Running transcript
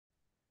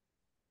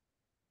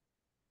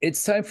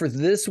It's time for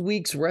this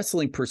week's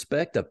Wrestling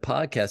Perspective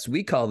podcast.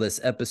 We call this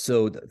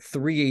episode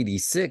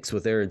 386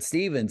 with Aron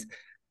Stevens.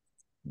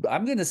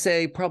 I'm going to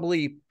say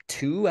probably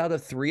 2 out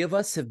of 3 of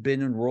us have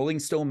been in Rolling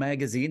Stone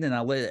magazine, and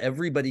I'll let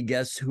everybody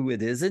guess who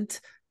it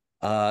isn't.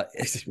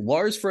 It's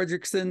Lars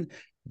Frederiksen,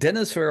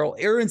 Dennis Farrell,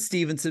 Aron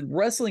Stevenson.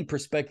 Wrestling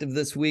Perspective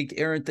this week.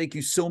 Aron, thank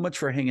you so much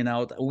for hanging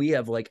out. We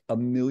have like a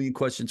million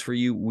questions for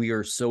you. We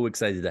are so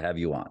excited to have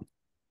you on.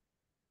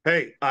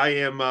 Hey, I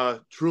am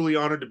truly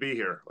honored to be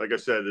here. Like I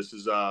said, this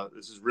is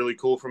really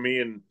cool for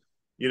me, and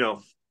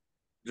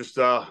just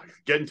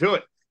getting to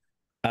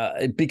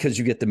it. Because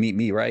you get to meet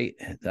me, right?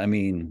 I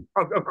mean,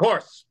 of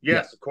course, yes,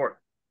 yeah. of course.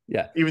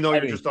 Yeah. Even though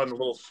you're just on the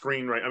little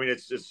screen, right? I mean,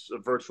 it's a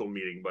virtual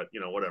meeting, but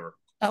whatever.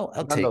 I'll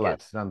take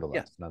it.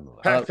 Nonetheless.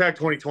 Hashtag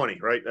 2020,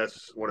 right?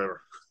 That's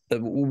whatever.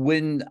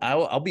 When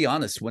I'll be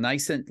honest, when I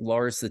sent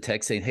Lars the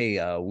text saying,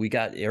 "Hey, we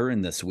got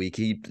Aron this week,"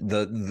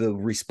 the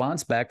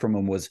response back from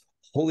him was,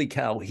 "Holy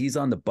cow, he's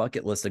on the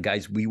bucket list of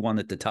guys we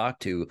wanted to talk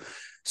to."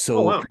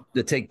 So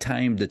to take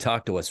time to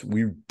talk to us,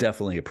 we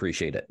definitely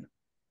appreciate it.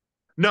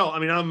 No, I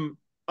mean,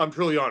 I'm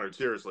truly honored,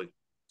 seriously.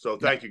 So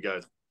thank you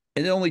guys.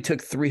 And it only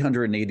took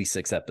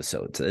 386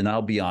 episodes, and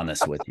I'll be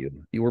honest with you,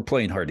 you were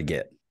playing hard to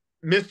get.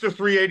 Mr.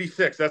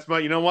 386. That's my.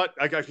 You know what?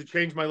 I should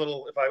change my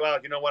little. I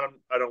don't want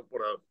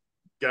to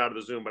get out of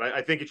the Zoom, but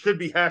I think it should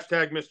be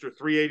hashtag Mr.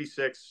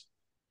 386.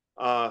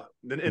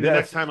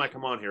 Next time I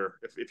come on here,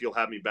 if you'll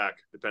have me back,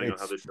 depending on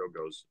how this show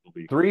goes, it'll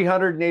be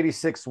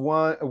 386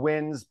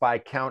 wins by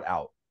count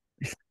out.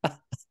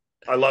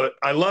 I love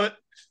it.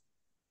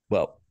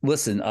 Well,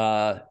 listen,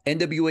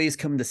 NWA is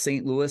coming to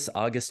St. Louis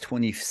August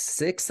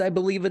 26th, I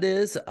believe it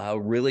is.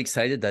 Really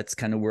excited. That's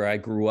kind of where I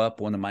grew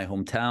up, one of my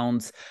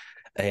hometowns.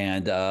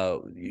 And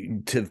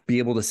to be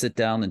able to sit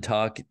down and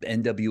talk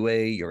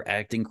NWA, your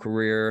acting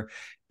career,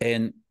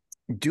 and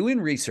doing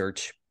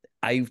research,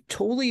 I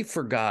totally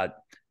forgot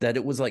that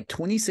it was like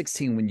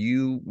 2016 when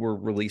you were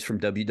released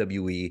from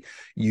WWE.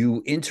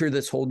 You enter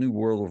this whole new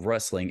world of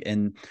wrestling,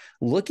 and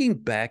looking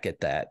back at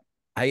that,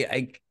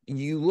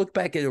 you look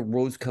back at it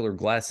rose-colored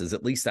glasses.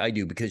 At least I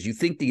do, because you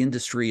think the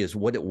industry is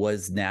what it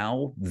was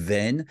now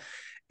then,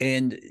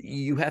 and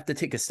you have to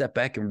take a step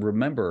back and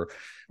remember,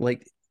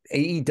 like,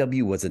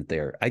 AEW wasn't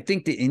there. I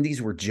think the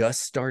indies were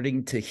just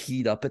starting to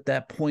heat up at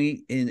that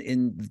point.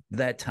 In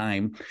that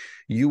time,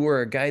 you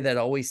were a guy that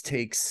always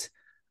takes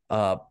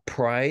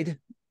pride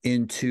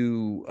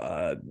into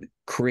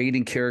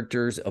creating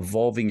characters,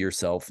 evolving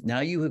yourself.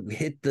 Now you have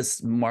hit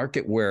this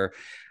market where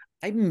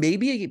I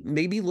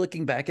maybe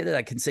looking back at it,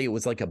 I can say it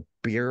was like a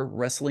beer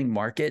wrestling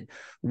market.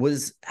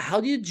 How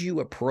did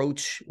you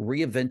approach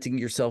reinventing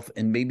yourself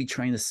and maybe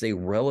trying to stay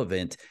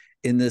relevant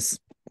in this,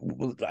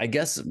 I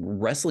guess,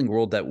 wrestling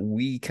world that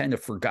we kind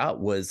of forgot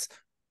was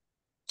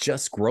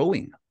just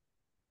growing?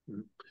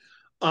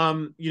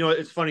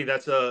 It's funny.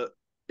 It's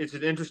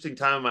an interesting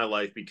time in my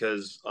life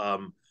because,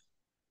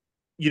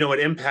 at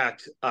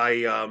Impact, I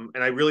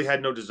really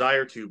had no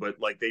desire to, but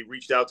like they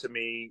reached out to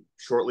me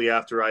shortly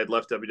after I had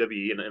left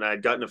WWE, and I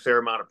had gotten a fair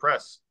amount of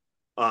press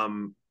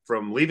from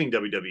leaving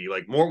WWE,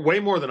 like way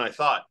more than I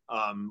thought,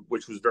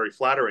 which was very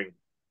flattering.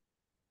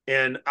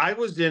 And I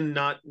was in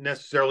not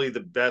necessarily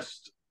the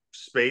best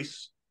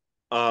space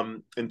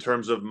in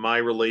terms of my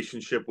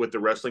relationship with the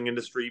wrestling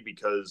industry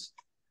because,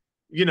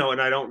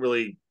 and I don't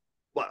really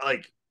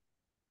like,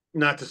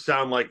 not to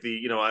sound like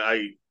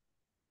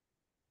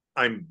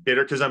I'm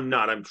bitter, because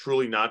I'm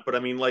truly not. But I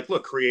mean, like,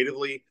 look,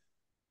 creatively,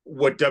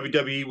 what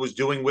WWE was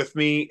doing with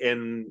me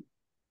and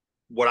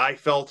what I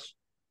felt,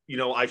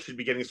 I should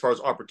be getting as far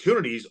as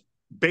opportunities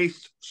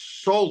based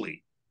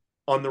solely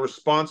on the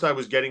response I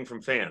was getting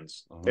from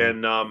fans.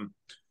 And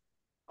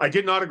I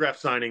did an autograph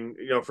signing,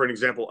 for an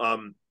example, a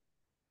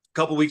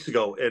couple weeks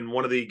ago, and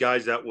one of the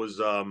guys that was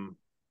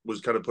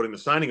kind of putting the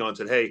signing on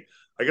said, "Hey,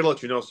 I got to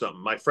let you know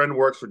something. My friend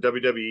works for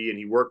WWE, and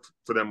he worked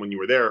for them when you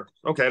were there."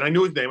 Okay, and I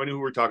knew his name. I knew who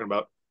we were talking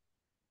about.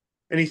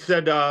 And he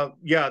said,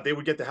 "Yeah, they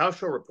would get the house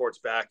show reports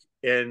back,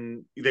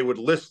 and they would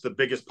list the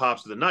biggest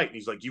pops of the night." And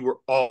he's like, "You were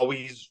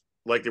always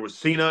like, there was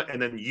Cena, and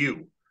then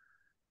you."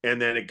 And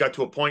then it got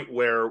to a point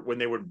where when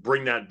they would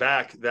bring that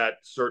back, that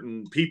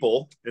certain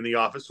people in the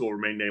office, who will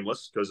remain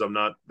nameless because I'm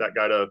not that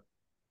guy to,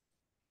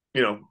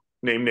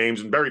 name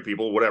names and bury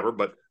people, whatever.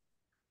 But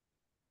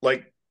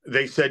like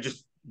they said,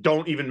 just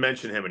don't even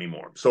mention him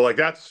anymore. So like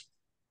that's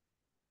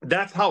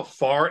how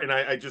far, and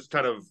I just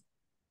kind of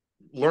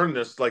learned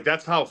this, like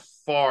that's how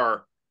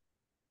far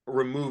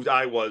removed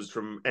I was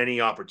from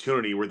any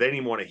opportunity where they didn't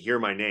even want to hear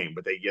my name,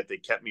 but they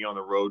kept me on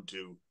the road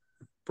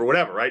for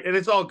whatever, right? And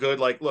it's all good.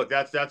 Like, look,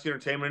 that's the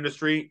entertainment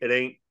industry. It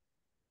ain't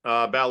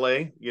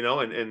ballet,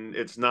 and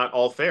it's not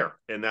all fair,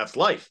 and that's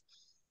life.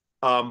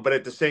 But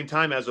at the same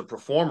time, as a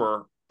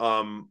performer,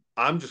 I'm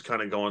just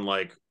kind of going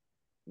like,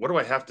 what do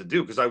I have to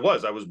do? Because I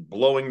was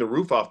blowing the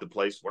roof off the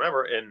place,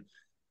 whatever. And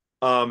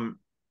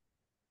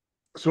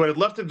so it had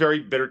left a very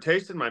bitter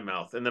taste in my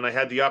mouth. And then I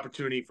had the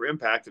opportunity for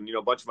Impact, and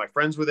a bunch of my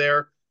friends were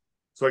there,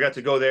 so I got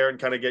to go there and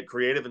kind of get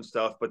creative and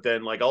stuff. But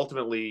then, like,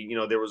 ultimately,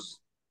 there was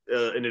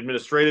an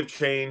administrative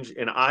change,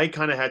 and I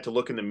kind of had to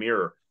look in the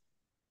mirror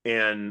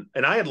And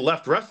I had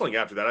left wrestling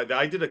after that.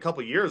 I did a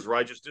couple of years where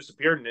I just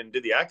disappeared and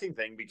did the acting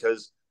thing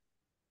because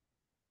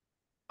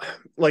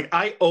like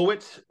I owe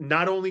it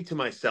not only to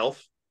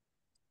myself,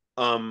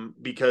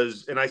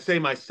 because, and I say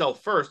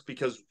myself first,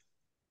 because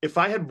if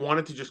I had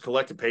wanted to just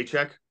collect a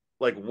paycheck,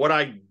 like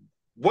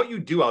what you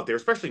do out there,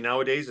 especially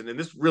nowadays, and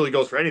this really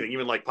goes for anything,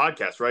 even like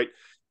podcasts, right?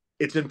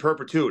 It's in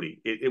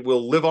perpetuity. It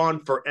will live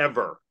on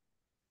forever.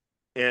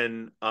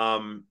 And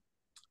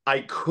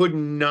I could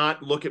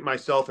not look at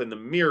myself in the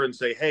mirror and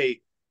say,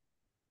 hey,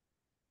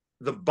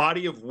 the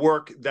body of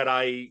work that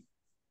I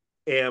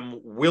am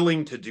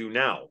willing to do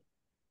now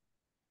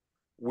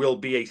will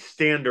be a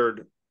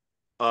standard,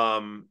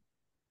 or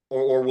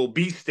will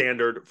be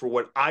standard for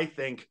what I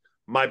think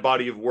my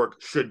body of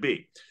work should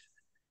be.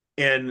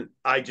 And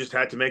I just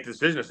had to make the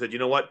decision. I said, you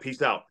know what,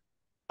 peace out,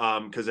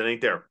 because it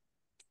ain't there.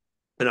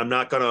 And I'm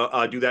not going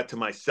to do that to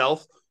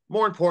myself.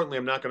 More importantly,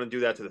 I'm not going to do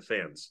that to the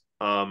fans.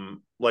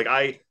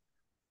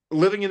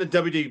 Living in the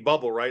WWE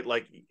bubble, right?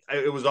 Like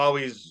it was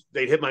always,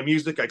 they'd hit my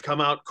music, I'd come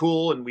out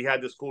cool, and we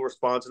had this cool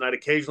response, and I'd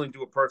occasionally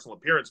do a personal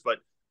appearance. But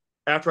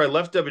after I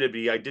left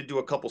WWE, I did do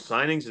a couple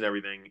signings and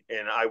everything,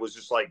 and I was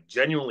just like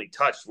genuinely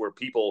touched where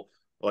people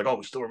were like, oh,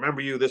 we still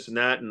remember you, this and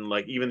that. And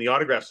like even the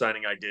autograph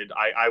signing I did,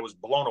 I was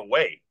blown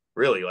away,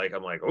 really. Like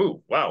I'm like,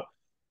 oh, wow.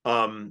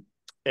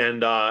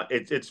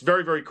 It's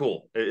very, very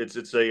cool.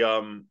 It's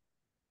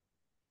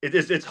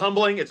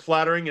humbling, it's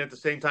flattering, and at the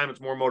same time,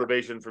 it's more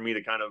motivation for me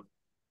to kind of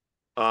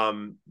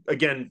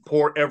again,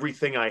 pour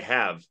everything I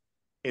have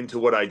into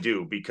what I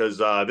do, because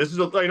this is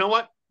you know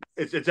what,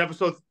 it's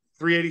episode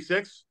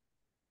 386.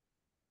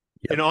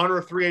 Yep. In honor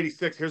of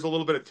 386, here's a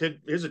little bit of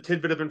here's a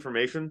tidbit of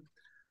information.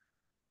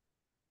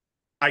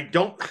 I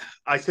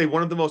say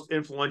one of the most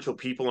influential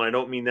people, and I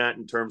don't mean that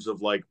in terms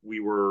of like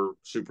we were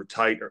super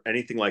tight or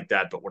anything like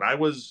that, but when I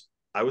was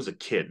a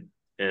kid,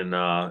 and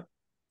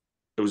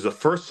it was the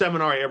first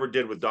seminar I ever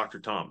did with Dr.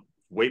 Tom,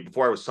 way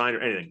before I was signed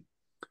or anything.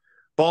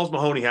 Balls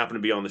Mahoney happened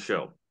to be on the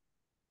show.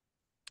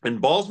 And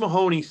Balls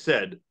Mahoney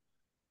said,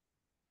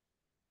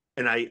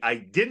 and I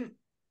didn't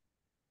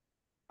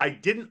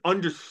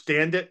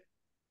understand it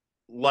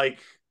like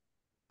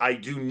I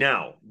do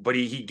now, but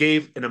he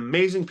gave an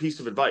amazing piece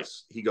of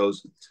advice. He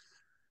goes,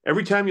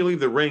 every time you leave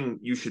the ring,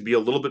 you should be a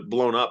little bit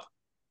blown up,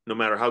 no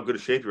matter how good a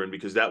shape you're in,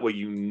 because that way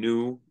you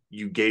knew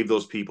you gave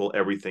those people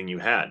everything you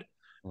had.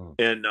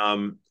 And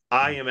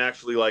I am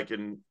actually like,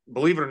 and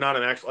believe it or not,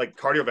 I'm actually like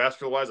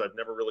cardiovascular wise, I've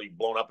never really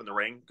blown up in the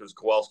ring, because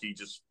Kowalski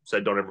just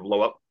said don't ever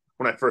blow up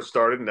when I first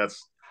started. And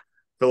that's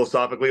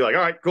philosophically like,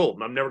 all right, cool.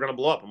 I'm never going to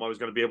blow up. I'm always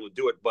going to be able to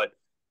do it. But,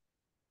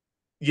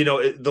 you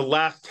know, the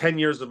last 10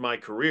 years of my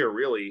career,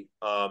 really,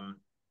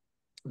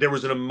 there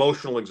was an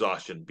emotional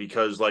exhaustion,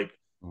 because like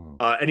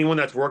anyone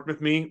that's worked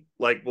with me,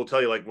 like will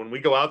tell you, like when we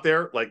go out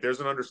there, like there's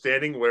an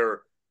understanding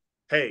where,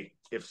 hey,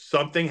 if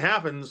something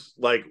happens,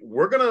 like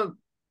we're going to,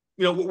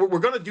 you know, we're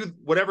going to do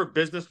whatever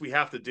business we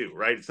have to do,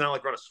 right? It's not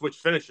like we're going to switch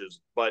finishes.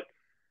 But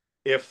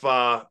if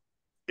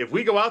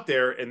we go out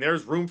there and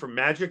there's room for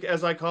magic,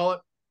 as I call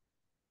it,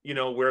 you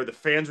know, where the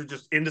fans are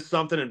just into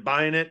something and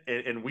buying it,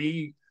 and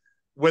we,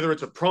 whether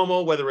it's a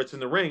promo, whether it's in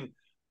the ring,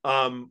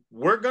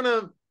 we're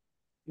gonna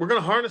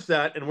harness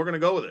that, and we're gonna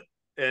go with it.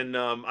 And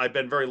I've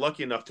been very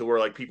lucky enough to where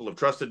like people have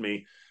trusted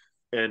me,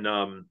 and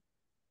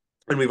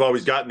we've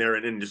always gotten there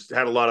and just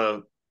had a lot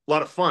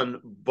of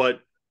fun. But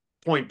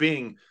point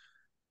being,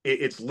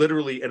 it's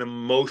literally an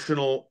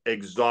emotional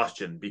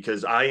exhaustion,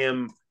 because I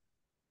am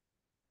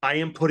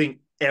putting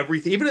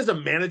everything, even as a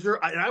manager.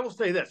 And I will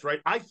say this, right?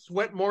 I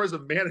sweat more as a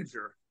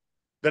manager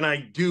than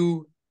I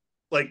do,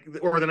 like,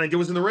 or than I do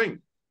was in the ring.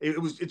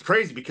 It's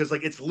crazy, because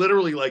like it's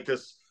literally like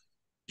this.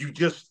 You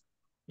just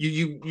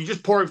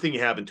pour everything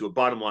you have into it.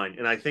 Bottom line,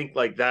 and I think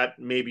like that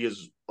maybe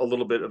is a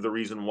little bit of the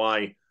reason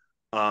why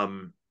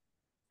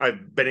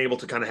I've been able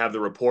to kind of have the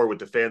rapport with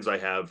the fans I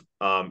have,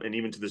 and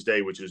even to this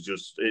day, which is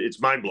just,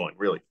 it's mind blowing,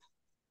 really.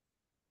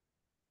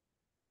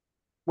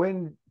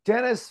 When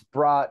Dennis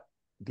brought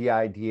the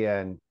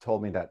idea and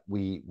told me that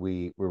we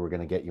were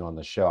going to get you on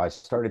the show, I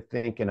started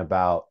thinking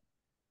about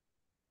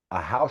a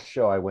house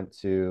show I went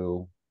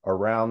to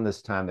around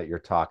this time that you're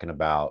talking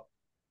about.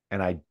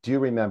 And I do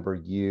remember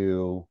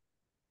you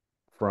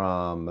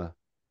from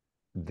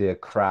the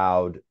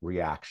crowd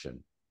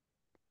reaction.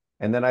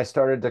 And then I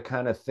started to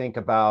kind of think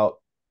about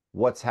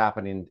what's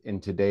happening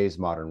in today's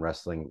modern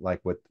wrestling,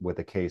 like with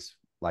a case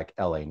like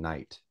LA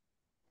Knight.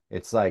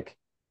 It's like,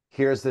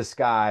 here's this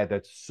guy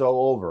that's so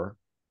over,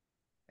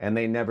 and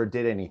they never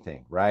did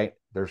anything, right?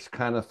 They're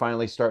kind of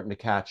finally starting to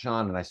catch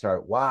on. And I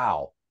started,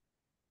 wow,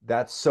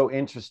 that's so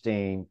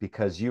interesting,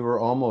 because you were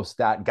almost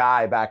that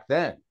guy back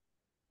then,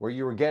 where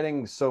you were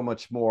getting so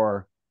much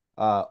more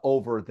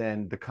over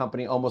than the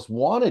company almost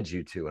wanted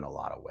you to in a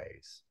lot of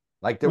ways.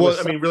 Like there was,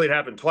 I mean, really, it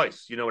happened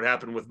twice. You know, it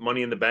happened with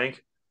Money in the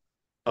Bank.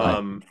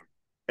 Right.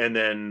 And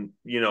then,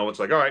 you know, it's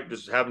like, all right,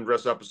 just have him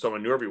dress up as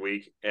someone new every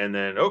week. And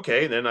then,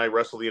 okay, then I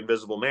wrestle the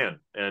Invisible Man.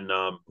 And,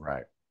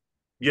 right.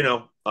 You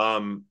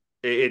know,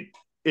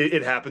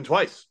 it happened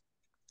twice.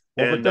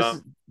 Well, and,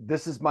 but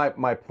this is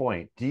my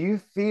point. Do you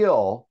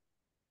feel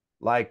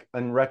like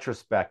in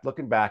retrospect,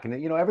 looking back,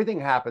 and everything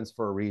happens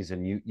for a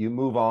reason. You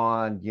move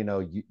on,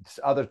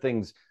 other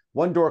things,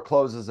 one door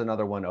closes,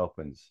 another one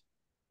opens.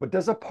 But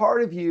does a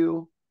part of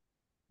you,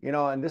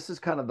 and this is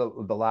kind of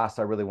the last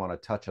I really want to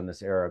touch on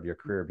this era of your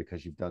career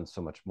because you've done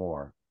so much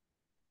more,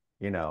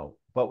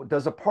 but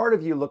does a part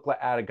of you look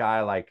at a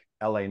guy like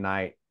LA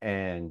Knight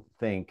and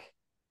think,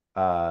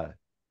 I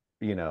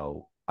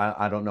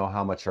don't know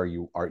how much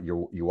you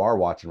are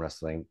watching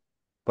wrestling,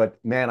 but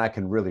man, I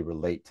can really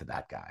relate to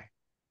that guy.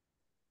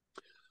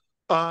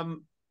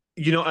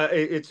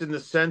 It's in the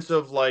sense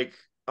of like,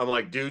 I'm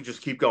like, dude,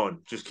 just keep going.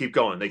 Just keep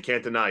going. They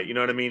can't deny it. You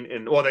know what I mean?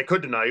 And well, they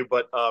could deny you,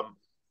 but I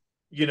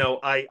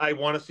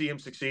want to see him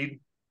succeed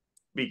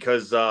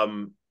because I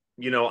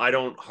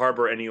don't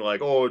harbor any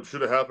like, oh, it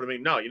should have happened to me.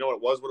 No, what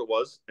it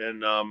was.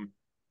 And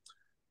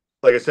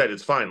like I said,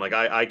 it's fine. Like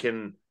I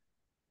can,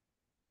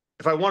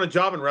 if I want a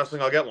job in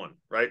wrestling, I'll get one,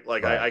 right?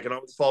 Like right. I can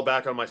always fall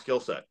back on my skill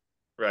set,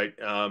 right?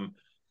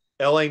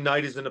 LA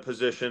Knight is in a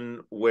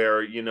position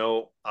where,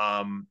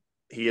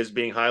 he is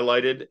being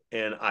highlighted,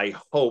 and I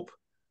hope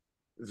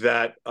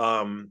that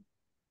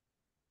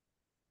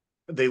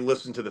they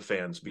listen to the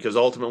fans, because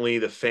ultimately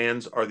the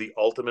fans are the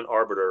ultimate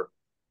arbiter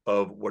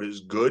of what is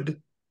good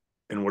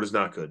and what is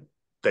not good.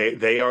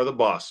 They are the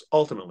boss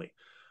ultimately.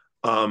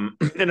 And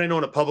I know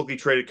in a publicly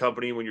traded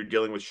company, when you're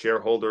dealing with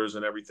shareholders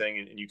and everything,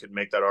 and you could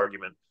make that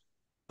argument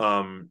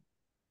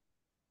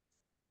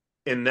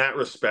in that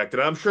respect.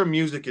 And I'm sure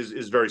music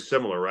is very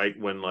similar, right?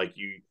 When like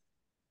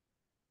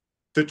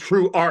the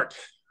true art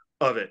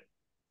of it,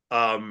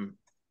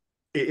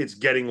 it's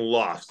getting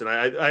lost. And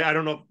I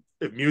don't know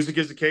if music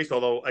is the case,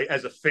 although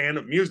as a fan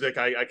of music,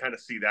 I kind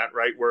of see that,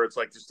 right? Where it's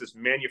like just this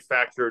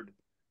manufactured,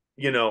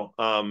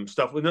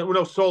 stuff with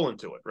no soul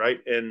into it, right?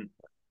 And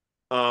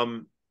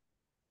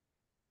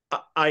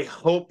I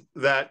hope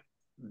that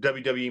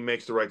WWE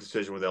makes the right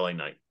decision with LA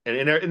Knight.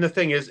 And the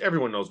thing is,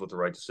 everyone knows what the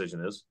right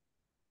decision is.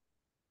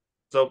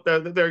 So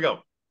there you go.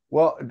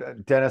 Well,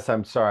 Dennis,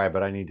 I'm sorry,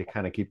 but I need to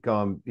kind of keep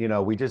going.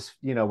 We just,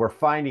 we're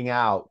finding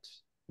out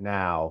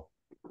now,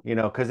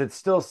 because it's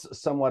still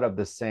somewhat of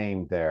the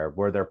same there,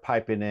 where they're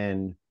piping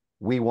in,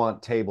 we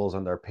want tables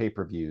on their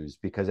pay-per-views,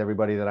 because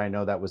everybody that I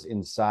know that was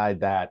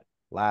inside that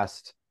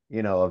last,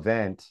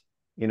 event,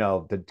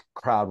 the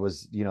crowd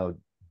was,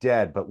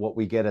 dead. But what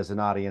we get as an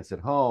audience at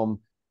home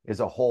is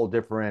a whole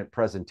different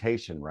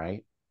presentation,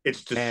 right?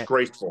 It's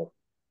disgraceful.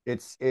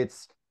 And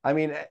I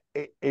mean,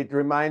 it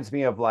reminds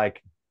me of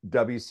like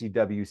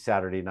WCW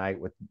Saturday Night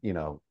with,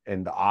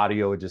 and the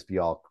audio would just be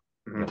all,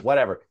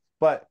 whatever.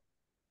 But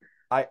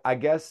I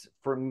guess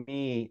for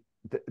me,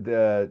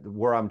 the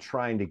where I'm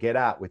trying to get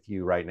at with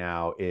you right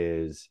now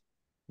is,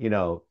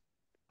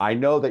 I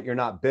know that you're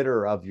not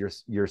bitter of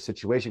your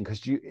situation,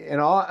 because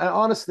and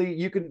honestly,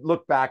 you can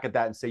look back at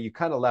that and say you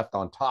kind of left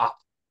on top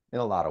in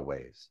a lot of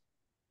ways.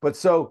 But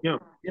so, yeah.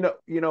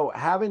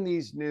 Having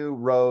these new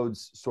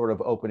roads sort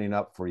of opening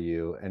up for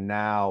you, and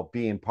now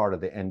being part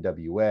of the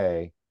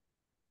NWA,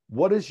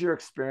 what is your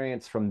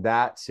experience from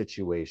that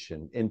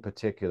situation in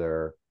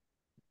particular?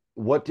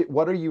 What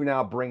are you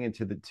now bringing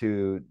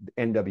to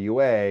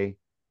NWA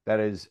that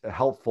is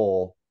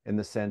helpful in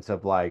the sense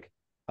of like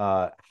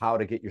how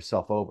to get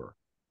yourself over?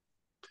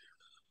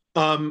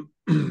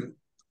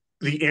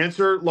 The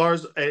answer,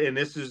 Lars, and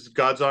this is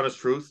God's honest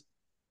truth,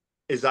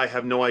 is I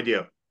have no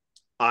idea.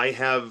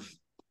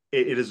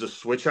 It is a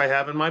switch I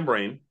have in my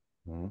brain.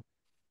 Mm-hmm.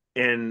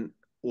 And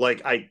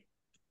like I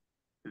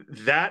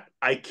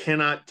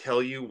cannot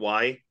tell you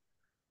why.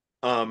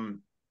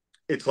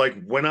 It's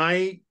like when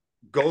I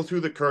go through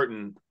the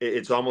curtain,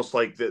 it's almost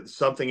like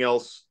something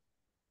else.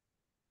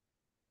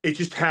 It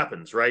just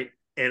happens, right?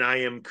 And I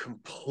am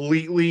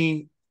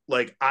completely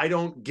like, I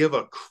don't give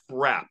a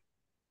crap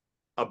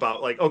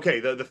about like,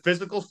 okay, the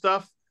physical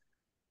stuff.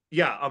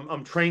 Yeah,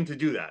 I'm trained to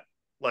do that.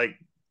 Like,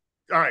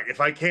 all right, if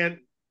I can't,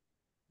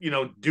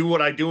 do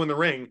what I do in the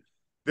ring,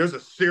 there's a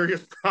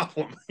serious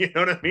problem. You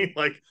know what I mean?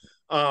 Like,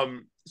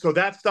 so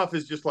that stuff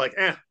is just like,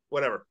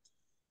 whatever.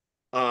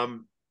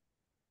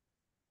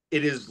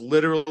 It is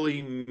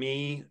literally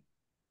me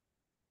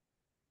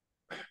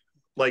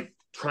like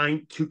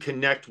trying to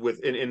connect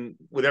with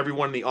with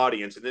everyone in the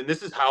audience. And then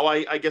this is how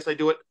I guess I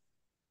do it.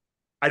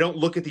 I don't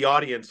look at the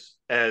audience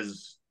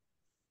as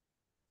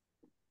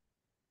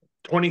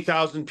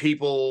 20,000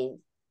 people,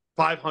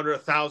 500,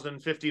 1,000,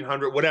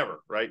 1,500, whatever,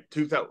 right?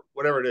 2,000,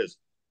 whatever it is.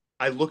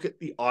 I look at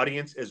the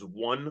audience as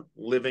one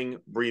living,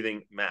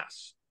 breathing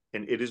mass.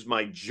 And it is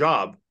my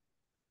job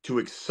to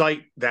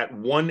excite that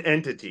one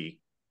entity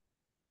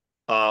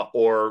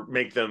or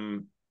make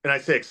them, and I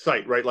say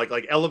excite, right?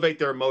 Like elevate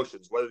their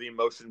emotions, whether the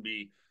emotion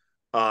be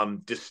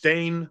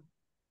disdain,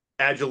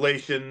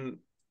 adulation,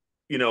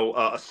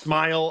 a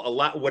smile, a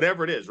lot,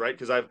 whatever it is, right?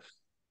 Because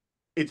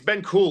it's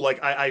been cool.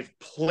 Like I've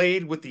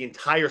played with the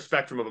entire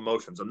spectrum of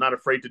emotions. I'm not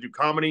afraid to do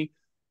comedy.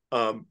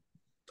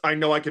 I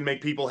know I can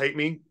make people hate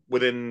me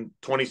within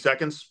 20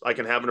 seconds. I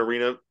can have an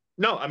arena.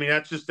 No, I mean,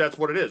 that's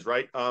what it is,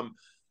 right?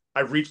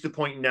 I've reached the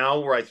point now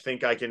where I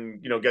think I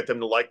can, get them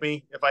to like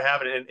me if I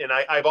have it. And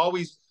I've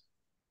always,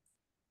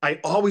 I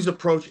always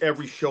approach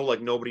every show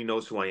like nobody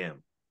knows who I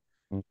am.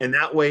 And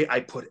that way I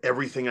put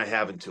everything I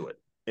have into it.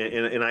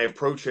 And I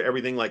approach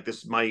everything like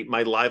this, my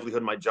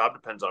livelihood, my job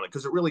depends on it,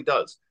 because it really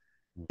does.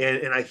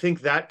 And I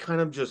think that kind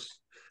of just,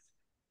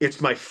 it's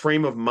my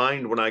frame of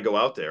mind when I go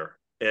out there.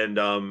 And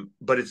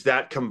but it's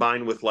that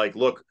combined with like,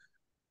 look,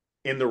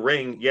 in the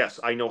ring, yes,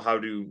 I know how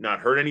to not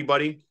hurt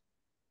anybody,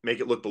 make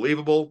it look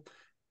believable.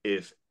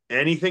 If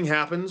anything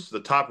happens, the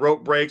top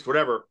rope breaks,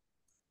 whatever,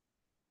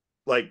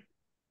 like,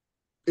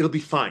 it'll be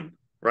fine,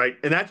 right?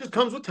 And that just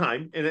comes with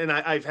time. And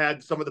I've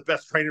had some of the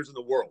best trainers in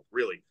the world,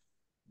 really.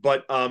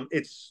 But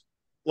it's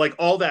like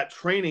all that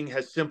training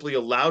has simply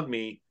allowed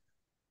me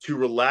to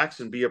relax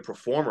and be a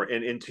performer.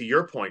 And to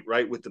your point,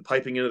 right, with the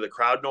piping into the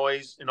crowd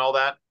noise and all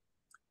that,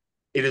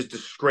 it is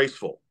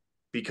disgraceful,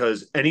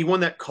 because anyone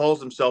that calls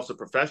themselves a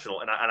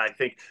professional, and I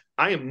think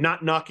I am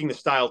not knocking the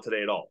style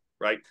today at all,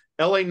 right?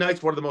 LA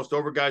Knight's one of the most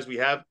over guys we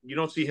have. You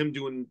don't see him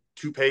doing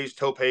toupees,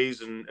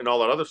 topes, and all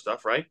that other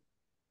stuff, right?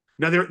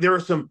 Now, there are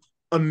some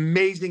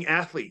amazing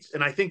athletes,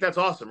 and I think that's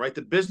awesome, right?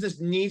 The business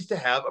needs to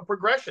have a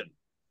progression.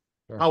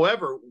 Sure.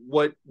 However,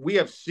 what we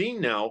have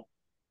seen now,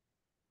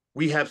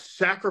 we have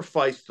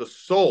sacrificed the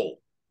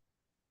soul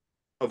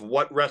of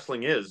what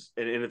wrestling is,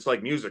 and it's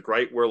like music,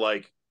 right? Where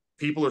like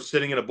people are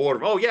sitting in a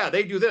boardroom, oh yeah,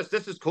 they do this,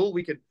 this is cool,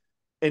 we can,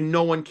 and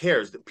no one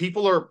cares.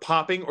 People are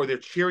popping or they're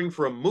cheering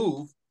for a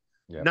move,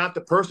 not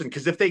the person.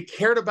 Because if they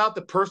cared about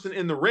the person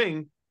in the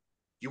ring,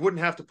 you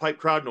wouldn't have to pipe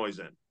crowd noise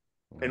in.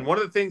 And one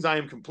of the things I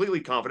am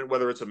completely confident,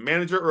 whether it's a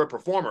manager or a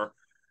performer,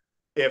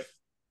 if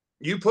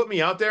you put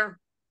me out there,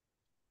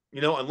 you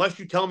know, unless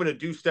you tell me to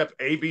do step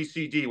A, B,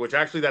 C, D, which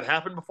actually that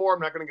happened before,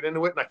 I'm not going to get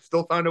into it, and I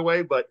still find a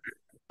way, but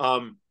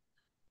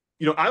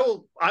you know,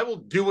 I will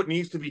do what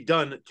needs to be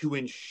done to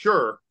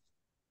ensure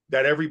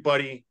that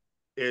everybody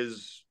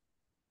is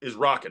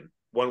rocking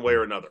one way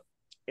or another.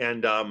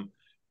 And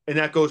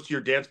that goes to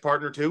your dance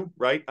partner too,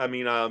 right? I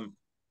mean,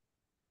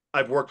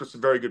 I've worked with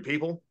some very good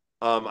people.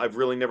 I've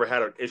really never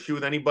had an issue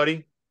with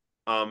anybody,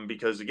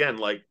 because again,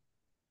 like,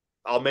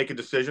 I'll make a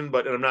decision,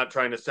 but I'm not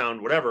trying to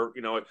sound whatever,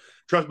 you know,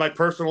 trust my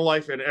personal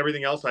life and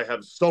everything else. I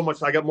have so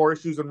much, I got more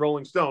issues than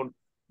Rolling Stone,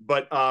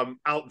 but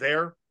out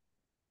there,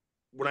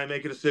 when I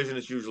make a decision,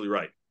 it's usually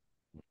right.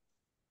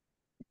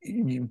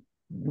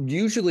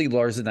 Usually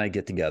Lars and I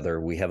get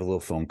together, we have a little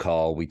phone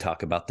call, we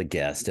talk about the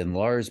guest, and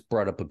Lars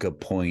brought up a good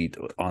point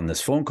on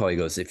this phone call. He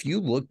goes, if you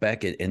look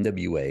back at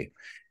NWA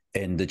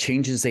and the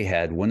changes they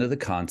had, one of the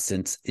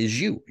constants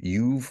is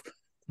you've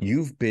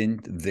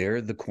been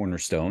there, the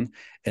cornerstone.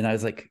 And I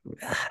was like,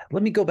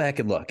 let me go back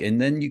and look.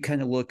 And then you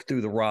kind of look through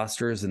the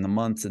rosters and the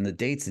months and the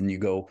dates, and you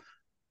go,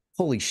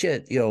 holy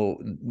shit, you know,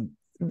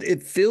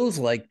 it feels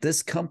like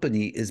this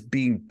company is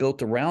being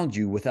built around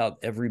you without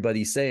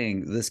everybody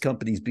saying this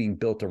company's being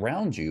built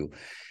around you.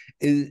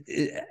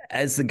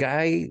 As the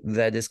guy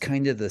that is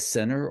kind of the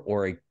center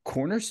or a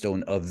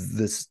cornerstone of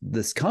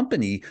this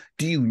company,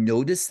 do you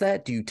notice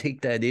that? Do you take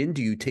that in?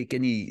 Do you take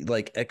any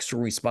like extra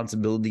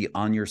responsibility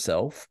on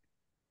yourself?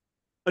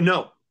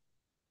 No,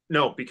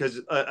 because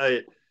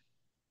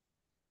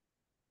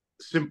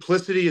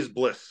simplicity is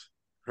bliss,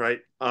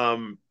 right?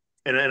 And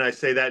I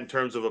say that in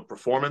terms of a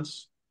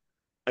performance,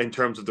 in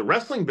terms of the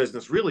wrestling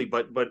business, really,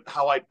 but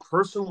how I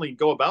personally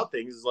go about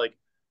things is like,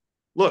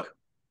 look,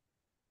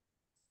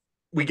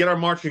 we get our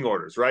marching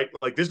orders, right?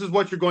 Like, this is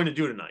what you're going to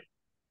do tonight.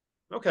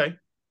 Okay.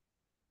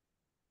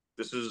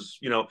 This is,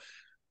 you know,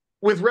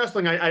 with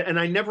wrestling,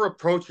 I never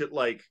approach it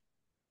like,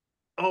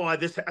 oh,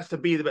 this has to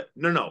be the,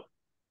 no.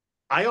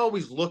 I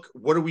always look,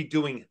 what are we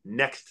doing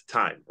next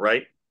time,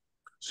 right?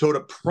 So to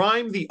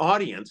prime the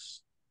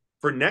audience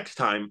for next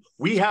time,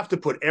 we have to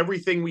put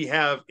everything we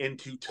have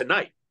into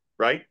tonight,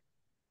 right?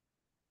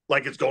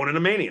 Like it's going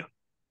into Mania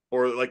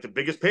or like the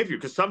biggest pay-per-view,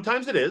 because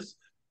sometimes it is,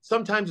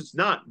 sometimes it's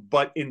not.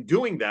 But in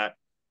doing that,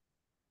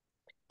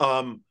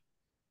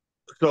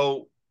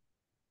 so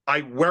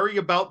I worry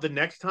about the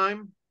next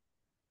time,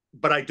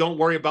 but I don't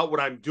worry about what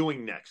I'm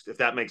doing next, if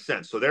that makes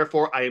sense. So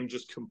therefore, I am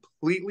just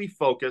completely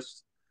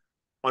focused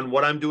on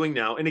what I'm doing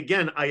now. And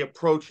again, I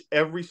approach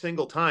every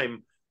single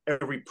time,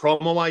 every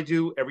promo I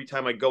do, every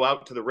time I go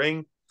out to the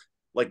ring,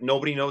 like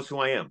nobody knows who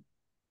I am.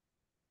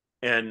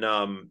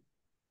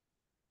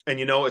 And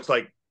you know, it's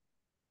like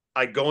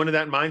I go into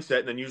that mindset,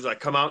 and then usually I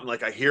come out and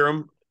like I hear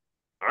them,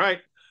 all right.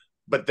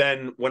 But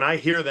then when I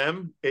hear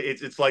them,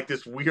 it's like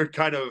this weird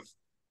kind of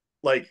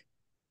like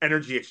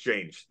energy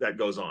exchange that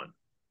goes on,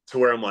 to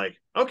where I'm like,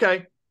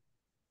 okay,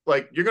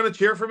 like you're gonna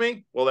cheer for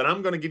me, well then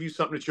I'm gonna give you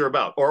something to cheer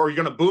about, or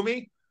you're gonna boo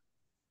me,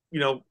 you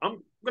know,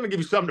 I'm gonna give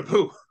you something to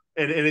boo,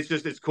 and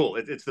it's cool.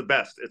 It's the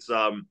best.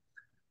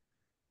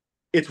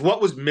 It's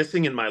what was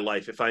missing in my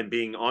life, if I'm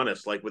being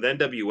honest. Like with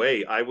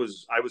NWA, I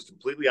was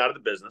completely out of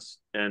the business,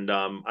 and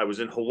I was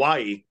in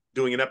Hawaii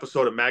doing an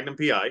episode of Magnum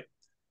PI,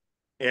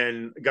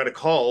 and got a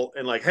call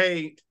and like,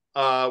 hey,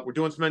 we're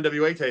doing some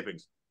NWA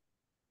tapings.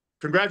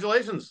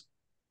 Congratulations,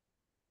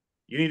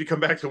 you need to come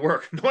back to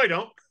work. No, I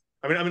don't.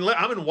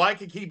 I'm in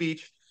Waikiki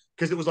Beach,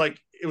 because it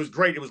was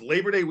great. It was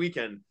Labor Day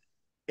weekend,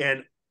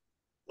 and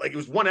like it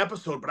was one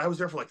episode, but I was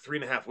there for like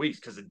 3.5 weeks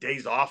because the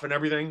days off and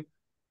everything,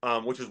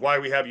 which is why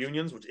we have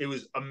unions, which it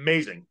was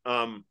amazing.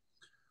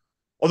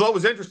 Although it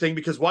was interesting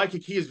because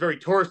Waikiki is very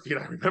touristy, and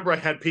I remember I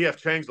had PF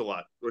Chang's a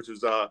lot, which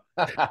is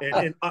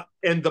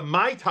and the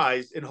Mai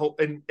Tais in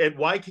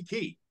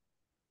Waikiki.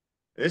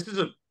 This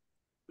is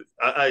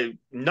I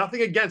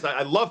nothing against.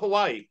 I love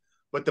Hawaii,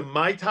 but the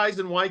Mai Tais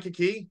in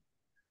Waikiki,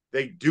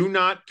 they do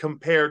not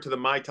compare to the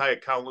Mai Tai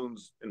at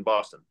Kowloon's in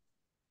Boston.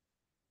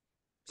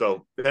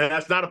 So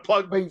that's not a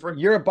plug. But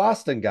you're a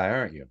Boston guy,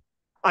 aren't you?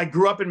 I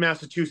grew up in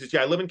Massachusetts.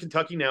 Yeah, I live in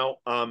Kentucky now.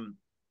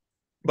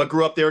 But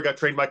grew up there, got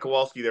trained by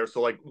Kowalski there. So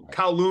like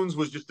Kowloon's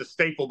was just a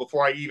staple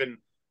before I even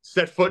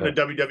set foot in a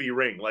WWE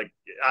ring. Like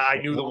I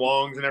knew the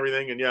Wongs and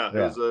everything, and it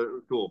was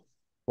cool.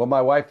 Well,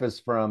 my wife is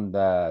from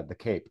the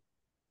Cape.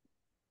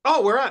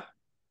 Oh, where at?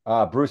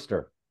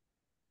 Brewster.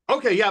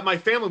 Okay, yeah, my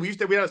family.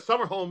 We had a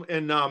summer home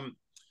in hell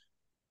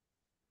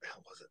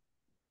was it?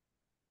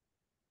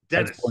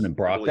 Dennis. Born in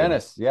Brockton.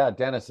 Dennis, yeah,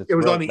 Dennis. It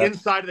was on the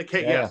inside of the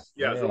Cape. Yes,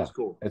 so it was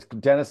cool.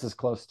 Dennis is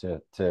close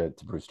to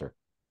Brewster.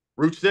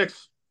 Route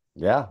 6.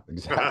 Yeah,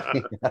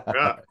 exactly.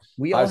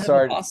 We all have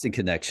a Boston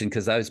connection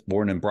because I was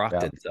born in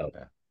Brockton. So,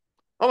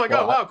 oh my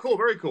God! Wow, cool,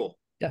 very cool.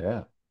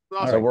 Yeah.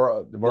 Awesome.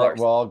 So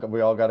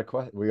we all got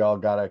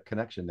a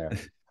connection there.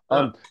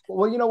 Well,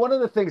 one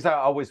of the things I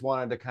always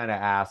wanted to kind of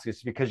ask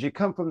is because you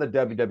come from the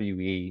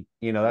WWE,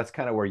 that's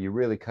kind of where you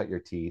really cut your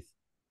teeth.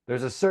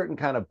 There's a certain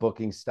kind of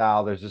booking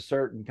style. There's a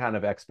certain kind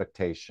of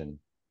expectation.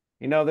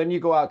 Then you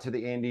go out to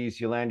the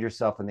indies, you land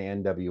yourself in the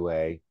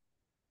NWA.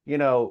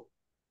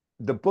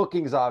 The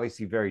booking is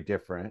obviously very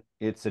different.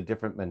 It's a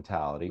different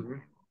mentality.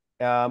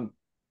 Mm-hmm.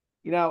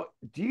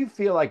 Do you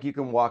feel like you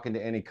can walk into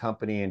any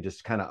company and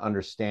just kind of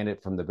understand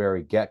it from the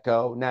very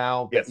get-go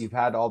now that you've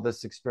had all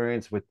this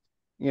experience with,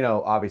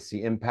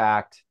 obviously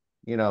Impact,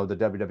 the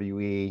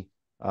WWE,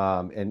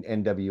 and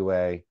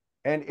NWA?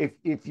 And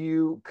if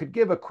you could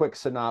give a quick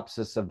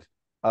synopsis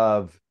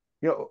of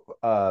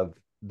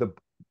the,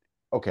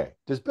 okay,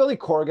 does Billy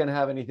Corgan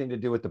have anything to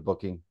do with the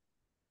booking?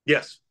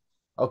 Yes.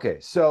 Okay,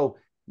 so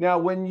now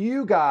when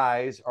you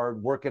guys are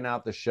working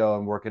out the show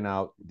and working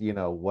out,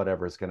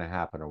 whatever is going to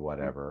happen or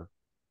whatever,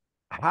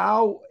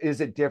 how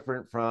is it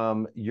different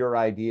from your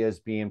ideas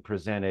being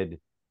presented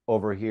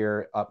over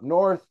here up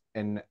north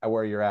and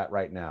where you're at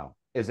right now?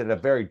 Is it a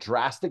very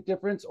drastic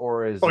difference,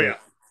 or is yeah.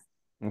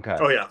 Okay.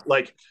 Oh yeah.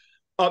 Like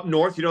up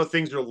north,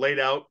 things are laid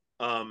out.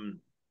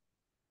 One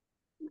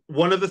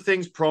of the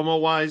things promo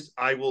wise,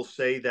 I will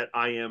say that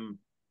I am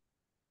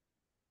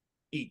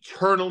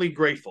eternally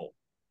grateful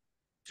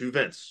to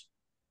Vince.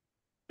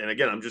 And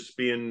again, I'm just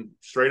being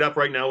straight up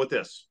right now with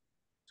this,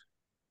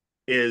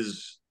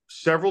 is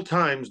several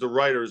times the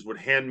writers would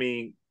hand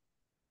me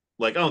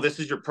like, oh, this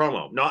is your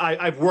promo. Now,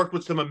 I've worked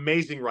with some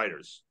amazing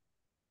writers.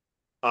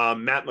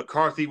 Matt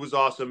McCarthy was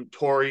awesome.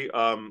 Tony,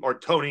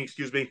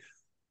 excuse me.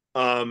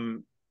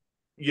 Mike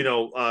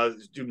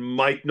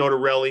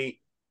Notarelli,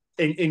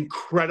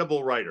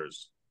 incredible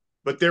writers.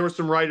 But there were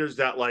some writers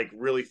that like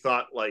really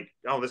thought like,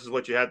 oh, this is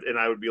what you had. And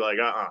I would be like,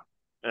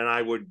 And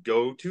I would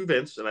go to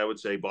Vince and I would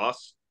say,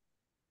 boss,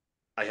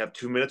 I have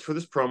 2 minutes for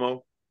this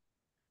promo.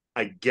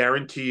 I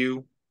guarantee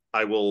you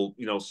I will,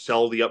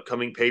 sell the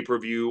upcoming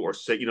pay-per-view or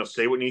say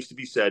what needs to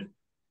be said.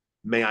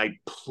 May I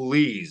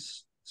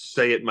please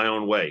say it my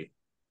own way?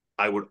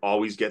 I would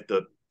always get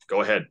the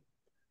go ahead.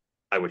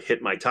 I would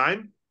hit my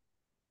time.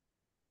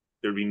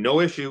 There'd be no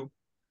issue.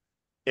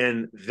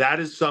 And that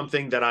is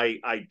something that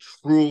I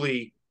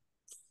truly,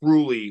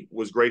 truly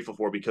was grateful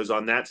for, because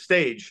on that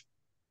stage,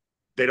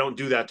 they don't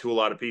do that to a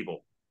lot of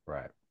people.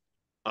 Right.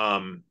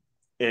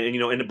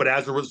 But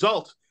as a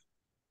result,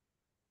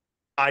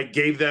 I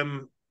gave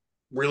them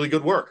really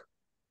good work.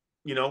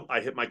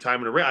 I hit my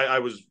time in a ring. I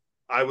was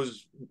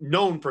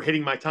known for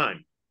hitting my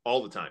time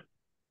all the time.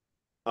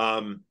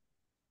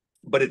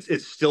 But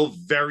it's still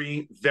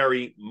very,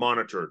 very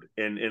monitored.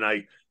 And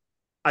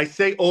I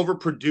say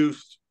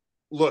overproduced.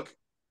 Look,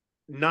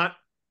 not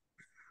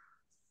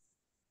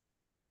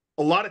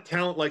a lot of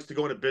talent likes to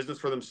go into business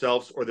for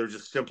themselves, or they're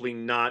just simply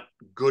not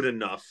good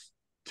enough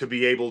to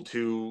be able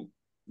to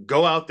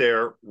go out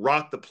there,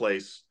 rock the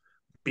place,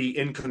 be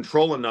in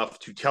control enough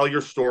to tell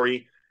your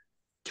story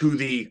to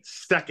the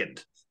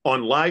second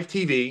on live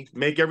TV,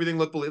 make everything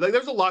look believable. Like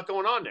there's a lot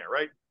going on there,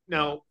 right?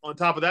 Now, on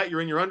top of that,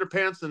 you're in your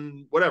underpants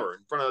and whatever in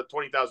front of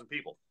 20,000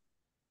 people.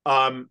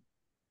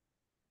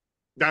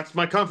 That's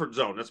my comfort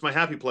zone. That's my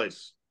happy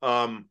place.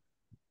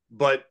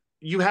 But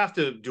you have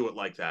to do it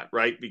like that,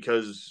 right?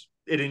 Because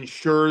it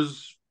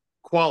ensures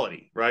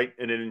quality, right?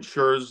 And it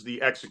ensures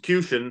the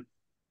execution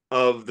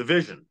of the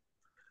vision.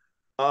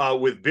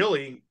 With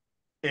Billy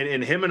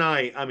and him and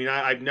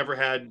I've never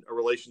had a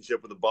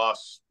relationship with a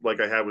boss like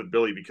I had with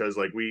Billy, because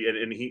like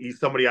he's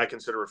somebody I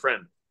consider a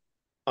friend.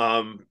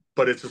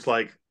 But it's just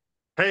like,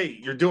 hey,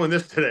 you're doing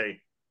this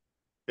today.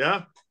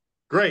 Yeah,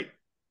 great.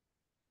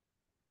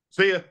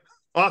 See ya.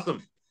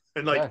 Awesome.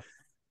 And like,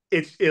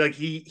 it's like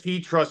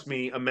he trusts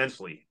me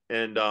immensely.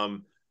 And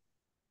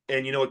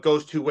it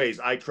goes two ways.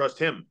 I trust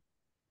him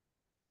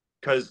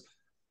because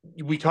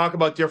we talk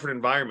about different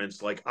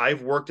environments. Like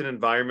I've worked in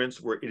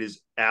environments where it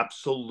is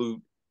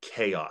absolute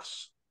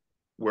chaos,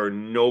 where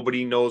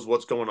nobody knows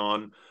what's going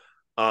on.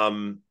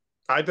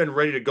 I've been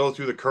ready to go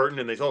through the curtain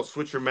and they say, oh,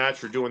 switch your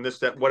match. You're doing this,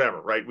 that,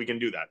 whatever, right? We can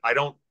do that. I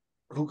don't,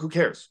 who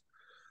cares?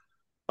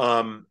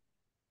 To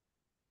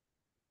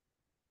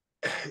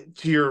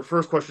your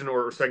first question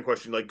or second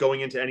question, like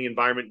going into any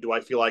environment, do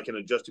I feel I can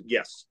adjust it?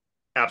 Yes,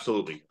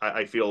 absolutely.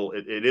 I feel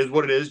it is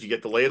what it is. You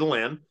get the lay of the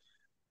land.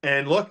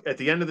 And look, at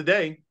the end of the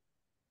day,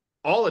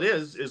 all it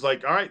is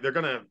like, all right, they're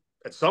going to,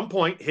 at some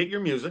point, hit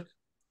your music.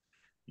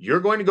 You're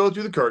going to go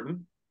through the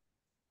curtain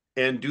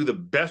and do the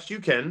best you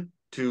can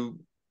to,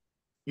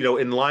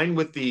 in line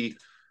with the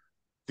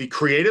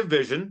creative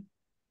vision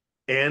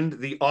and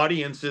the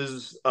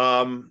audience's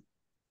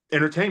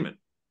entertainment,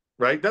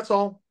 right? That's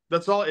all.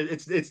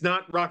 It's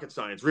not rocket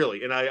science,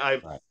 really. And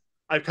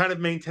I've kind of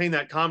maintained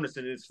that calmness.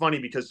 And it's funny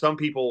because some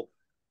people,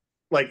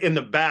 like in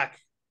the back,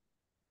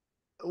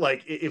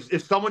 like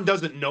if someone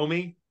doesn't know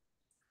me,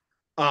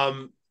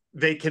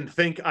 they can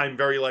think I'm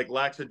very like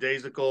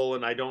lackadaisical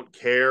and I don't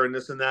care and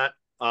this and that,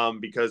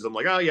 because I'm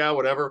like, oh yeah,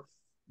 whatever.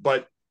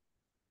 But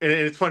and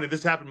it's funny,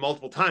 this happened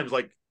multiple times.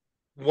 Like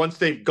once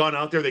they've gone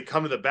out there, they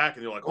come to the back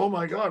and they're like, oh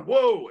my God,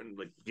 whoa. And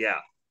like, yeah,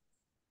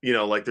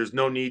 like there's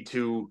no need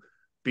to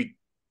be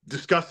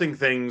discussing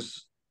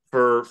things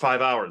for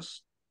 5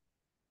 hours.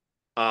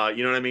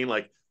 You know what I mean?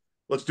 Like,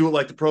 let's do it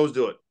like the pros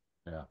do it.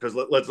 Yeah. Because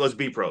let's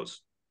be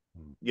pros. I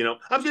mean,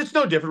 it's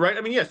no different, right?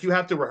 I mean, yes, you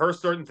have to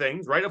rehearse certain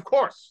things, right? Of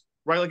course,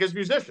 right? Like as a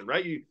musician,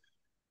 right? You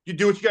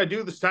do what you got to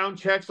do, the sound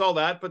checks, all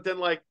that. But then,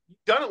 like, you've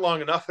done it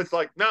long enough. It's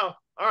like, no,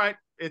 all right,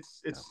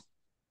 it's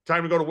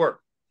time to go to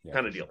work,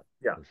 kind of deal. Sure.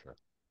 Yeah. For sure.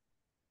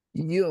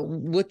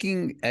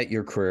 Looking at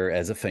your career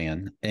as a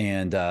fan,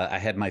 and I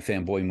had my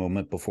fanboy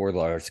moment before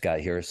Lars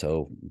got here,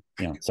 so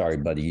sorry,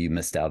 buddy, you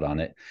missed out on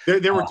it.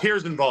 There were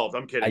tears involved.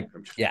 I'm kidding.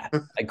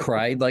 I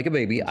cried like a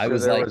baby. I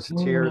was there like, was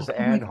tears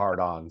and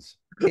hard-ons.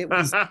 It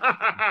was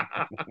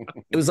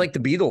like the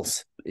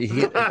Beatles. He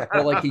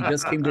felt like he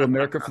just came to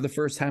America for the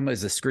first time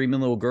as a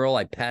screaming little girl.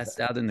 I passed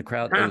out in the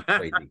crowd. It was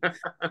crazy.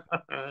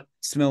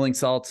 Smelling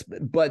salts.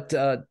 But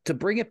to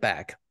bring it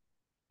back,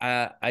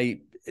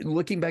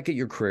 looking back at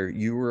your career,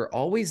 you were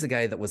always the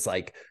guy that was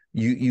like,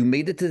 you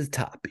made it to the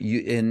top.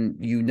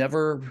 You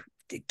never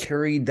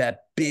carried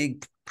that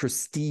big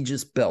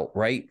prestigious belt,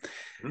 right?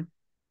 Mm-hmm.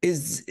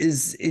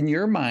 Is in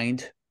your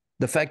mind,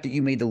 the fact that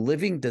you made a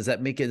living, does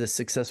that make it a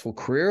successful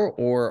career?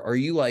 Or are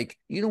you like,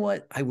 you know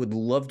what? I would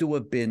love to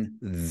have been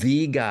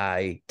the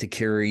guy to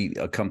carry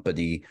a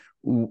company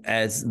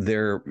as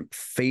their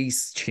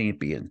face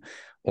champion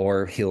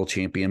or heel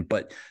champion,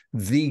 but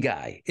the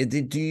guy.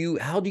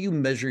 How do you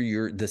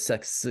measure the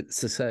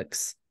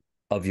success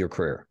of your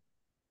career?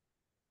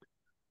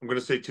 I'm going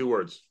to say 2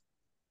 words.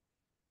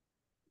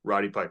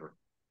 Roddy Piper.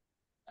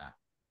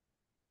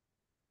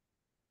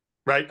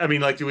 Right? I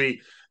mean, like, do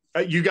we...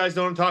 you guys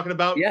know what I'm talking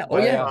about? Yeah. Oh,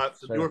 yeah.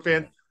 So you were a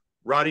fan.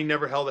 Roddy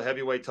never held a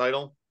heavyweight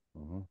title,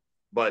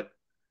 but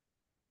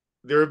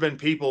there have been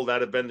people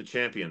that have been the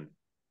champion,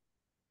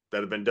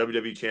 that have been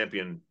WWE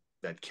champion,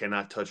 that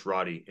cannot touch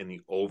Roddy in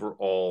the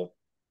overall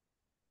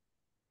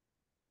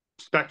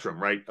spectrum,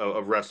 right,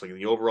 of wrestling, in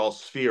the overall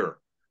sphere,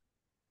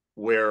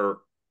 where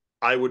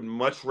I would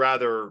much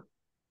rather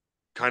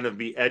kind of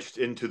be etched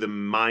into the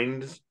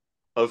minds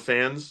of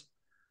fans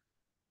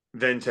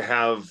than to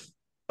have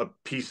a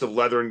piece of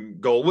leather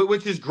and gold,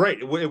 which is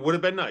great. It would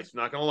have been nice.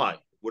 Not going to lie. It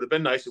would have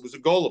been nice. It was a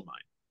goal of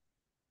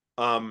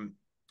mine.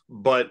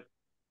 But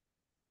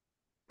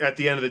at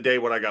the end of the day,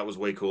 what I got was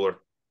way cooler.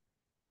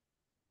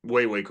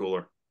 Way, way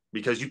cooler.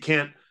 Because you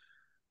can't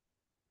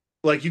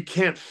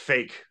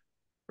fake,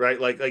 right?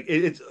 Like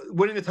it's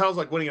winning the title is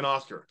like winning an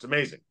Oscar. It's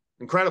amazing.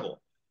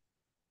 Incredible.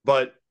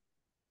 But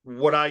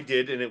what I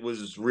did, and it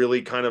was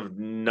really kind of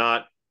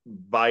not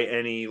by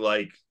any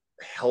like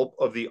help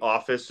of the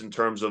office in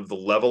terms of the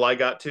level I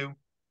got to,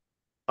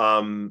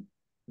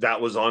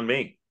 that was on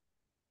me,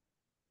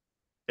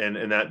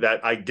 and that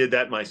I did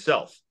that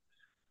myself.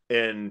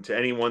 And to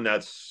anyone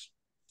that's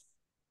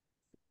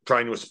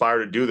trying to aspire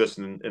to do this,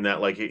 and that,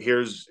 like,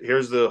 here's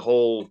the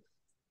whole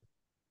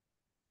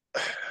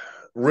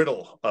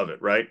riddle of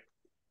it, right?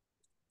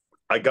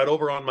 I got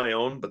over on my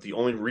own, but the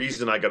only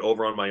reason I got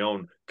over on my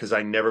own, because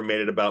I never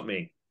made it about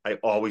me. I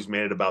always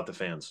made it about the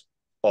fans,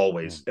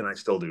 always, and I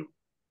still do.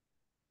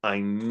 I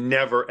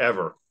never,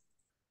 ever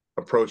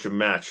approach a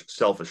match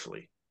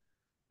selfishly,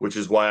 which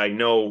is why I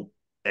know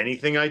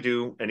anything I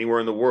do anywhere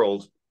in the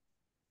world,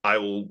 I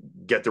will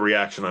get the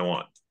reaction I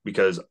want,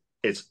 because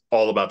it's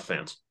all about the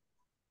fans.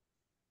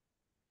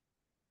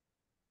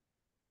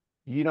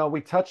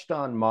 We touched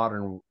on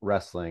modern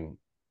wrestling,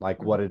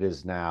 like what it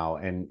is now,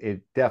 and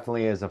it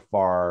definitely is a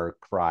far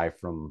cry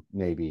from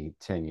maybe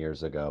 10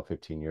 years ago,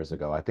 15 years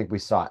ago. I think we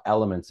saw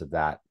elements of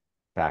that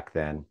back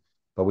then,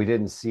 but we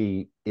didn't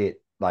see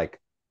it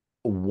like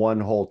one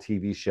whole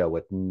TV show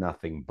with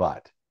nothing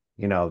but,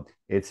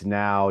 it's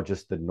now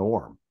just the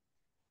norm.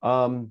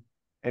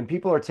 And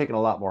people are taking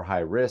a lot more high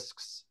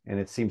risks, and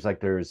it seems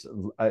like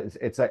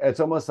it's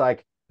almost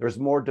like there's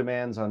more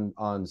demands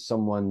on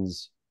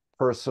someone's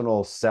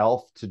personal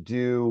self to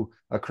do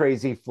a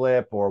crazy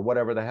flip or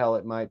whatever the hell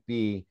it might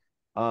be.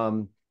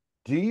 Do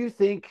you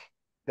think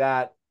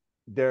that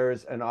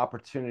there's an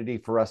opportunity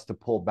for us to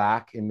pull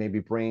back and maybe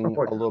bring a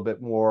little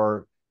bit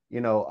more,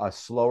 a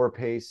slower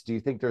pace? Do you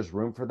think there's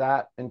room for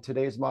that in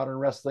today's modern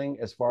wrestling,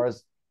 as far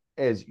as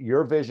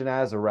your vision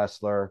as a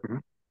wrestler,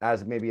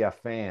 as maybe a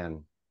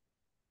fan?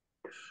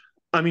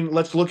 I mean,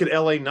 let's look at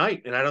LA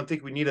Knight, and I don't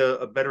think we need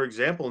a better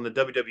example in the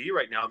WWE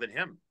right now than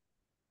him.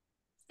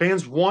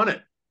 Fans want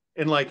it.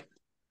 And like,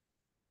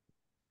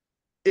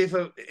 if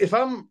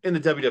I'm in the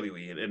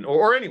WWE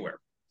or anywhere,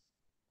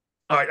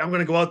 all right, I'm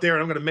going to go out there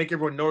and I'm going to make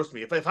everyone notice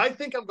me. If I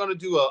think I'm going to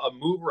do a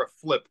move or a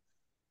flip,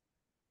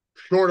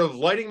 short of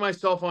lighting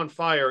myself on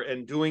fire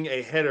and doing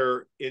a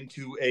header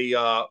into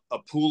a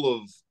pool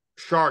of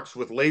sharks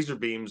with laser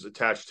beams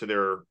attached to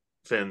their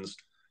fins,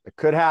 it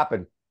could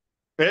happen.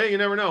 Yeah, you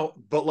never know.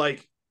 But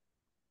like,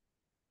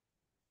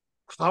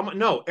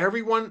 no,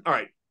 everyone. All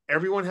right,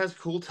 everyone has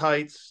cool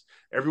tights.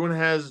 Everyone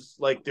has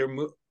like their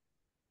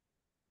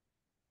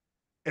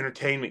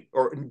entertain me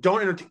or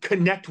don't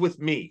connect with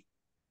me.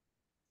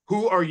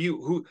 Who are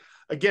you? Who,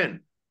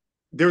 again,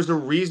 there's a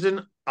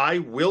reason I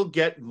will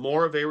get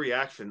more of a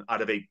reaction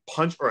out of a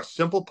punch or a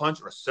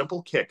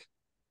simple kick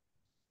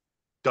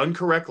done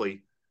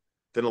correctly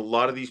than a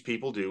lot of these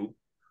people do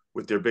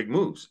with their big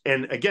moves.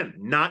 And again,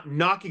 not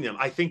knocking them.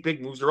 I think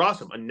big moves are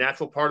awesome, a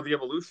natural part of the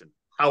evolution.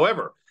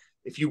 However,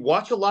 if you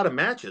watch a lot of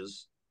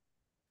matches,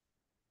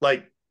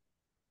 like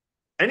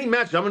any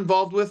match I'm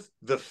involved with,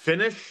 the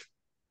finish,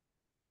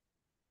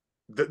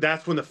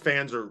 that's when the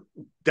fans are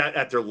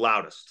at their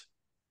loudest,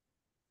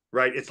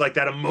 right? It's like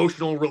that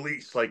emotional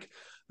release. Like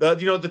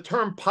the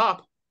term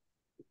pop,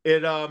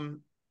 it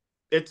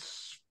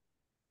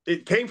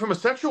came from a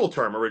sexual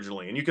term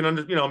originally, and you can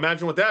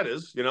imagine what that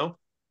is.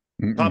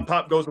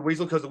 Pop goes the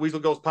weasel because the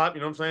weasel goes pop.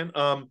 You know what I'm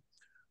saying?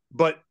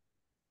 But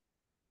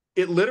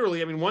it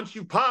literally, I mean, once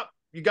you pop,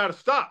 you got to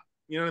stop.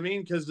 You know what I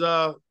mean? Because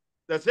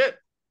that's it.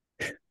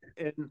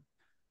 And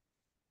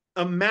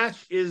a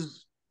match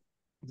is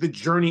the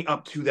journey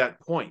up to that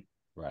point,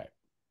 right?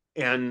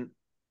 And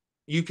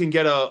you can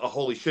get a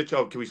holy shit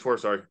show. Can we swear?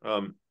 Sorry.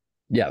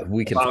 Yeah,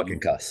 we can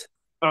fucking cuss.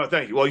 Oh,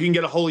 thank you. Well, you can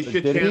get a holy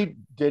shit.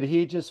 Did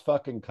he just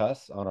fucking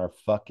cuss on our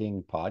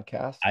fucking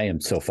podcast? I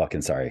am so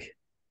fucking sorry.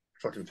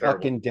 Fucking terrible.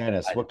 Fucking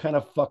Dennis, what kind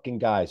of fucking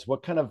guys?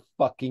 What kind of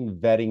fucking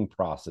vetting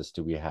process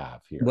do we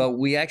have here? Well,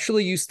 we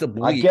actually used to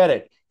bleep. I get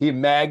it. He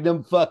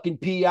magnum fucking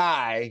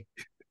PI,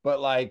 but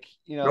like,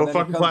 no then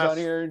fucking he comes class. on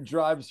here and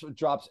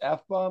drops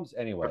F-bombs.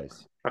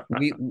 Anyways.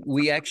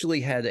 We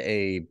actually had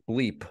a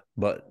bleep,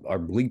 but our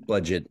bleep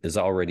budget is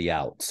already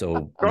out.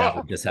 So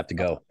now we just have to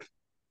go.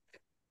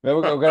 Maybe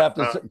we're gonna have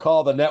to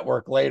call the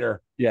network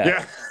later.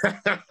 Yeah.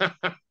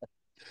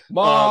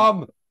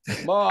 Mom.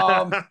 Was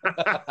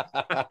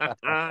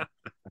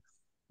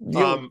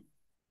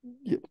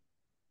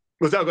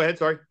that? Go ahead.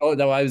 Sorry. Oh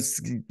no,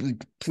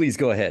 please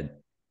go ahead.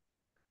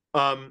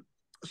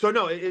 So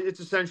no,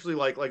 it's essentially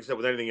like I said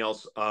with anything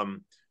else.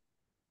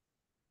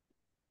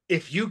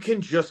 If you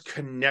can just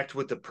connect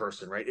with the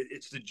person, right?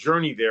 It's the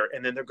journey there,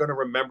 and then they're going to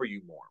remember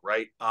you more,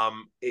 right?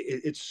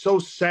 It's so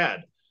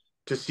sad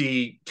to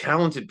see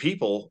talented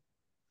people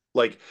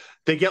like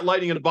they get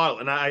lightning in a bottle.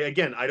 And I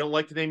don't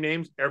like to name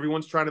names.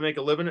 Everyone's trying to make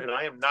a living, and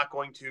I am not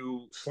going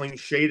to sling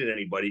shade at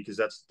anybody because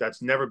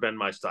that's never been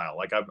my style.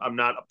 Like I'm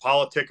not a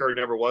politicker,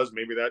 never was.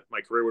 Maybe that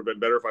my career would have been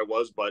better if I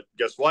was, but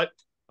guess what?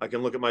 I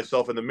can look at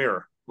myself in the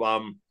mirror.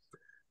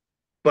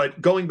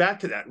 But going back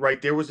to that,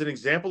 right, there was an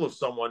example of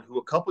someone who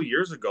a couple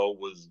years ago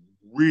was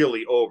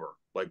really over.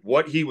 Like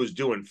what he was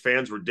doing,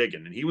 fans were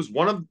digging. And he was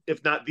one of,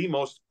 if not the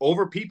most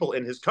over people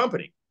in his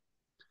company.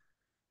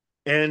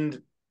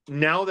 And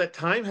now that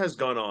time has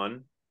gone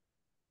on,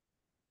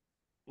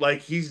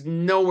 like he's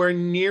nowhere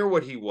near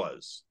what he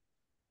was.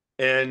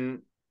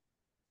 And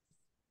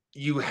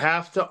you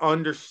have to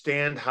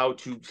understand how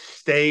to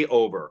stay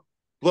over.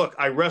 Look,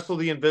 I wrestled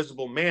the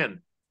Invisible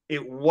Man.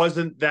 It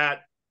wasn't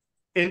that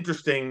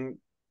interesting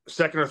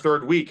second or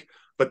third week,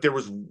 but there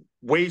was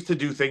ways to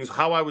do things,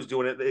 how I was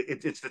doing it.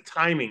 It's the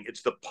timing,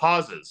 it's the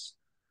pauses.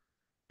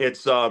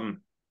 It's and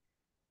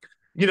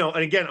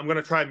again, I'm going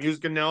to try a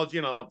music analogy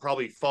and I'll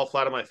probably fall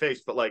flat on my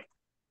face, but like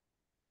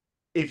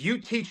if you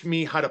teach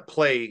me how to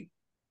play,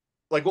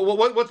 like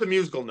what's a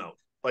musical note?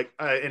 Like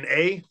an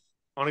A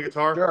on a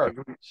guitar? Sure.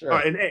 All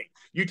right, an A.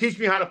 You teach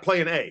me how to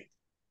play an A,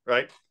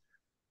 right?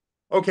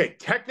 Okay,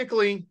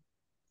 technically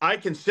I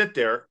can sit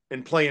there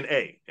and play an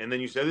A, and then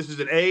you say this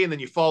is an A, and then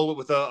you follow it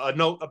with a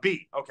note, a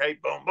B. Okay,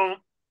 boom, boom.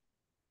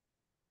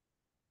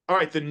 All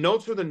right, the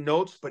notes are the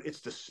notes, but it's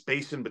the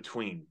space in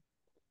between,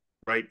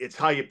 right? It's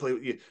how you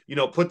play.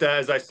 Put that,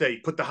 as I say,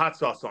 put the hot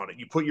sauce on it.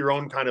 You put your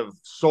own kind of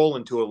soul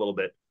into it a little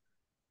bit,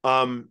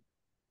 and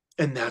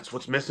that's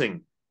what's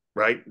missing,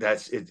 right?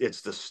 That's it.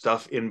 It's the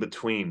stuff in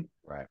between,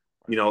 right?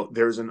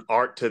 There's an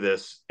art to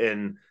this,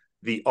 and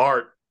the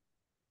art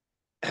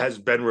has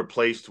been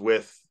replaced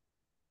with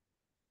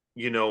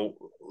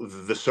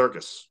the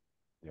circus.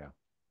 Yeah.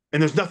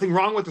 And there's nothing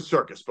wrong with the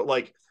circus, but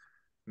like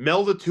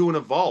meld the two and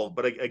evolve.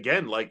 But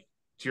again, like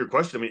to your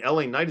question, I mean,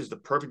 LA Knight is the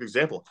perfect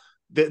example.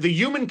 The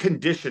human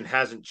condition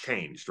hasn't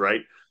changed,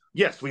 right?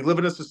 Yes, we live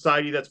in a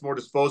society that's more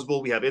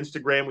disposable. We have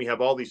Instagram, we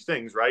have all these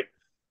things, right?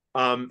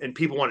 And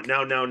people want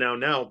it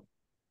now.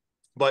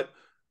 But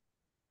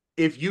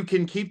if you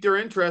can keep their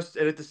interest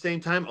and at the same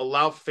time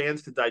allow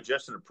fans to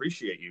digest and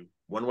appreciate you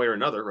one way or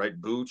another, right?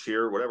 Boo,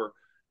 cheer, whatever.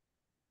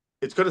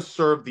 It's going to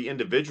serve the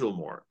individual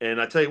more.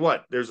 And I tell you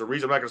what, there's a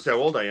reason. I'm not going to say how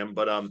old I am,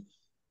 but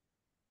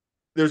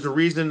there's a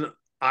reason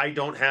I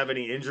don't have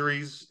any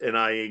injuries and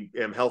I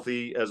am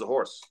healthy as a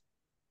horse.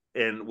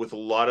 And with a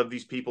lot of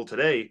these people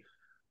today,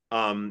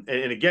 and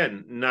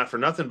again, not for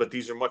nothing, but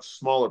these are much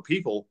smaller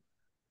people.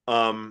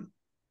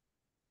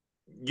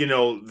 You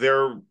know,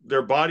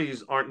 their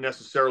bodies aren't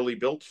necessarily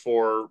built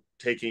for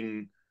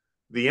taking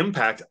the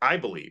impact, I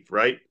believe,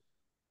 right?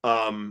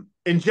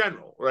 In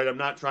general, right? I'm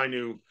not trying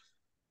to,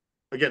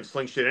 again,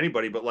 sling shit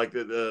anybody, but like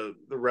the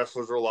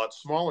wrestlers are a lot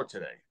smaller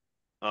today.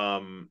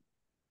 And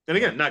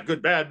again, not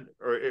good, bad,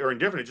 or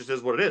indifferent. It just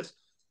is what it is.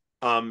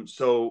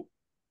 So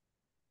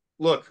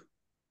look,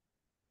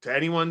 to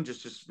anyone,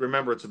 just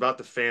remember it's about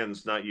the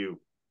fans, not you.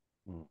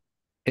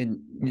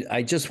 And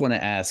I just want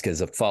to ask as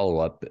a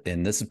follow-up,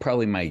 and this is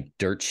probably my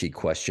dirt sheet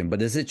question,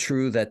 but is it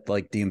true that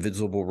like the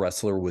Invisible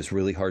Wrestler was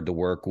really hard to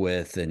work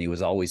with and he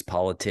was always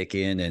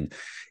politicking and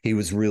he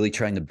was really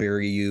trying to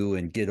bury you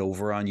and get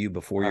over on you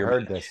before your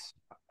match?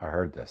 I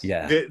heard this.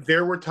 Yeah.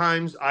 There were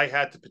times I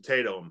had to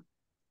potato him.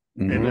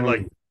 And then,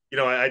 like, you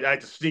know, I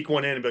had to sneak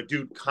one in and be like,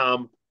 dude,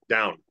 calm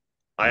down.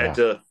 I had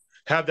to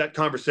have that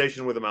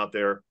conversation with him out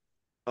there.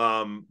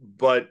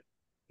 But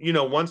you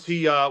know, once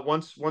he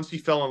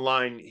fell in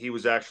line, he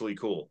was actually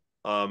cool.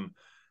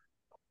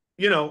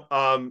 You know,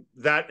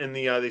 that and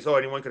they said, oh,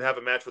 anyone could have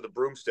a match with a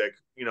broomstick.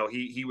 You know,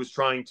 he was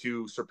trying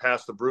to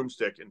surpass the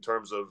broomstick in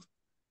terms of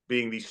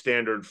being the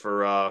standard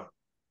for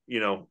you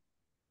know,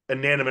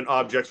 inanimate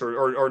objects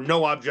or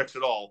no objects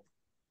at all.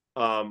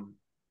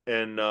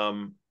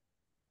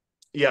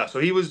 Yeah, so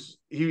he was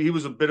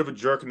a bit of a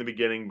jerk in the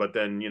beginning, but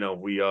then, you know,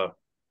 we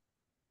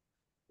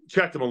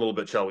checked him a little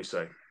bit, shall we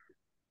say.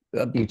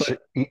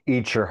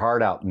 Eat your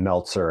heart out,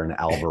 Meltzer and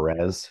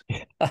Alvarez.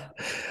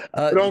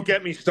 Don't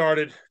get me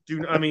started.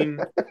 Dude, I mean,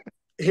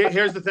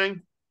 here's the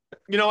thing.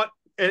 You know what?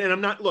 And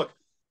I'm not, look,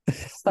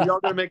 we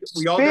all gotta make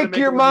Speak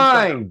your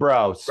mind,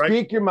 bro.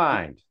 Speak your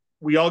mind.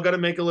 We all gotta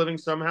make a living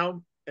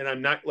somehow. And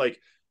I'm not like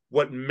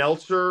what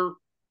Meltzer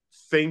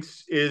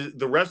thinks is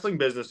the wrestling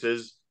business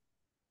is.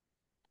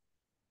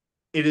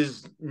 It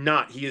is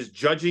not. He is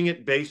judging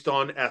it based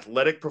on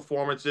athletic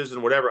performances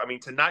and whatever. I mean,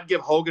 to not give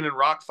Hogan and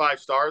Rock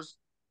 5 stars,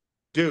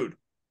 dude,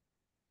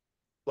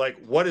 like,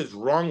 what is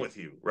wrong with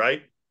you,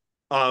 right?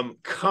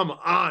 Come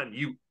on,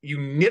 you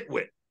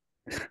nitwit.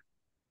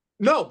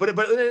 No, but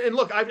and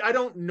look, I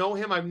don't know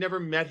him. I've never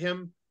met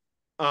him.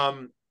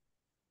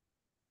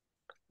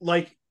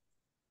 Like,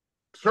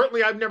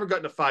 certainly I've never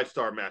gotten a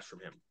 5-star match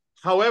from him.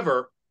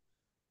 However,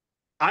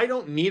 I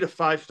don't need a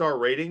 5-star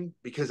rating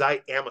because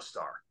I am a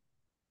star.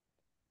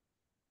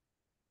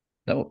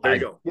 No, there you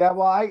go. Yeah,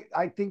 well,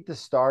 I think the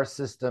star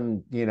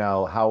system, you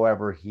know,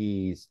 however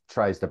he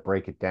tries to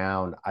break it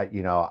down,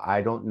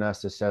 I don't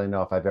necessarily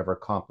know if I've ever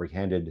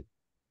comprehended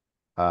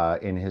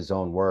in his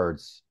own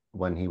words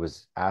when he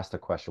was asked a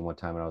question one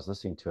time and I was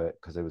listening to it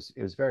because it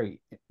was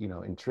very, you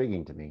know,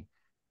 intriguing to me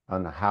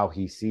on how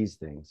he sees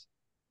things.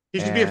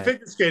 He should be a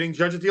figure skating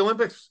judge at the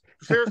Olympics.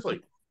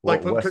 Seriously.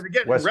 Like, because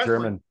again, West in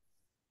wrestling, German.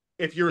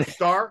 If you're a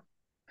star,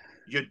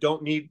 you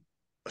don't need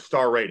a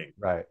star rating.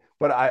 Right.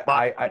 But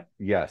I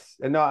yes.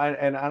 And no,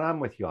 and I'm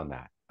with you on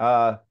that.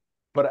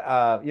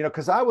 But you know,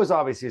 because I was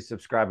obviously a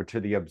subscriber to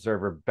the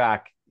Observer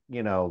back,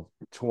 you know,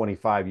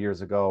 25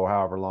 years ago, or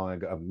however long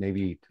ago,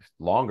 maybe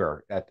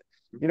longer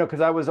you know,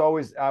 because I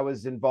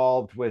was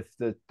involved with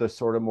the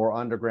sort of more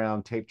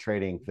underground tape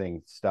trading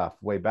thing stuff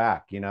way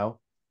back, you know.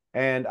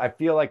 And I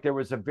feel like there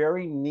was a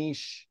very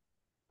niche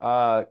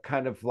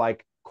kind of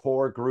like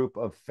core group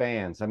of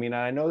fans. I mean,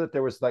 I know that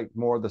there was like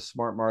more of the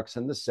smart marks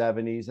in the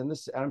 70s and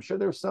I'm sure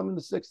there was some in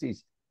the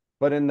 60s,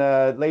 but in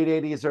the late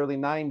 80s, early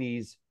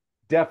 90s,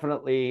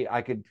 definitely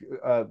I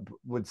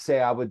would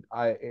say I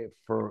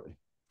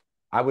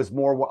was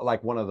more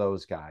like one of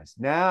those guys.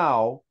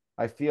 Now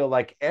I feel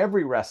like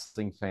every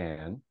wrestling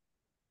fan,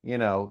 you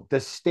know,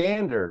 the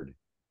standard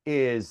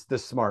is the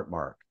smart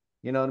mark.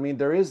 You know what I mean?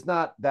 There is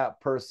not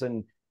that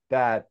person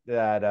that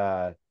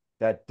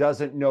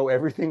doesn't know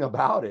everything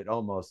about it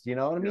almost, you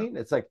know what I mean?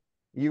 It's like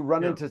you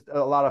run into a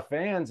lot of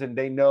fans and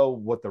they know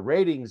what the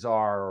ratings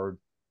are, or,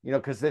 you know,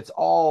 because it's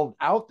all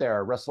out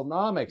there,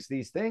 WrestleNomics,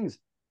 these things,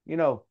 you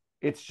know,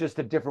 it's just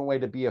a different way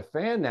to be a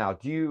fan now.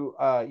 Do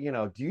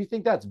you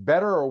think that's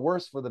better or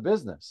worse for the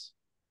business?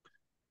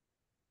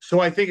 So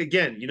I think,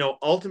 again, you know,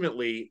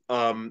 ultimately,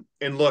 and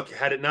look,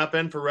 had it not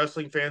been for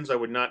wrestling fans, I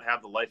would not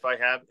have the life I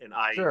have. And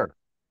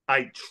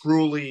I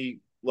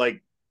truly,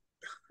 like,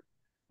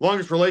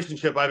 longest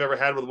relationship I've ever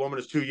had with a woman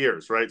is 2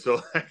 years, right?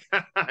 So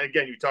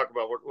again, you talk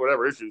about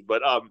whatever issues,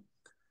 but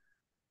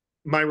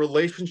my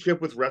relationship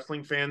with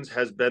wrestling fans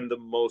has been the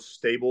most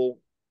stable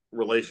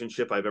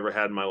relationship I've ever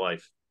had in my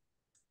life.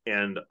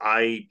 And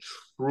I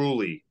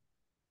truly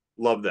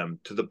love them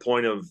to the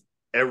point of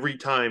every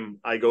time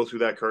I go through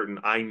that curtain,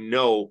 I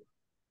know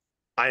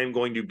I am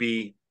going to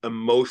be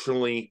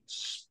emotionally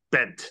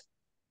spent,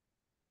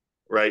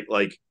 right?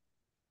 Like,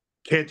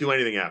 can't do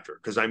anything after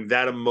because I'm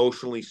that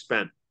emotionally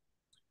spent.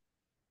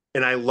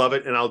 And I love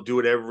it, and I'll do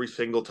it every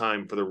single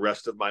time for the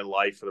rest of my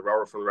life, for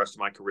the rest of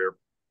my career.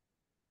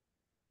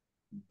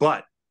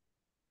 But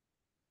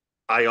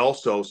I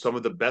also, some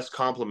of the best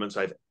compliments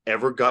I've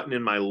ever gotten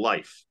in my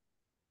life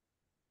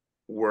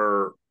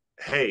were,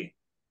 hey,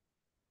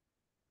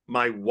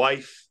 my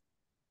wife,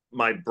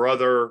 my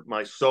brother,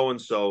 my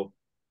so-and-so,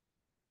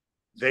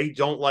 they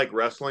don't like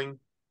wrestling.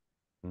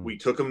 We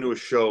took them to a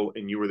show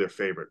and you were their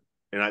favorite.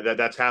 And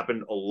that's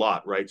happened a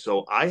lot, right?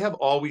 So I have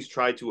always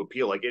tried to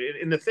appeal. Like,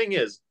 and the thing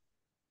is,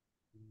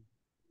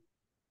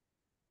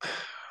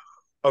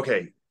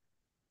 okay,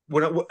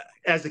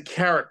 as a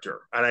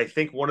character, and I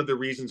think one of the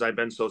reasons I've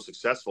been so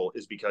successful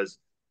is because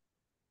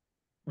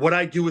what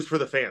I do is for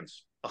the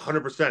fans,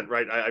 100%,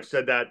 right? I've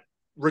said that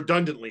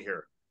redundantly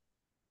here,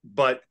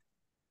 but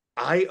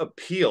I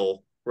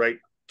appeal, right,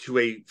 to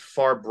a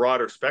far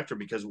broader spectrum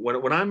because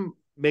when I'm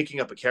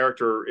making up a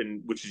character,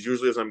 which is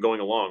usually as I'm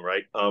going along,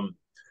 right,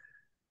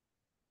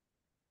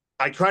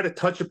 I try to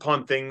touch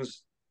upon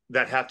things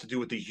that have to do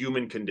with the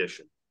human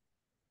condition,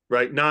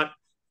 right? Not,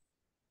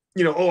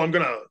 oh, I'm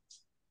gonna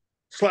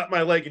slap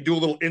my leg and do a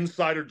little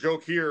insider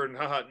joke here and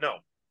haha. No.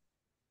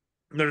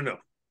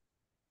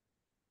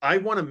 I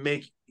want to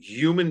make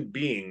human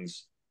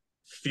beings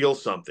feel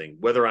something,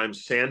 whether I'm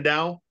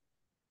Sandow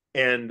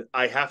and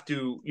I have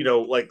to,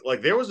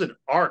 like there was an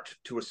art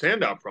to a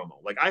Sandow promo.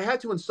 Like I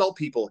had to insult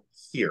people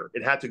here.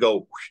 It had to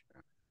go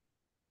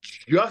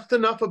just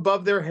enough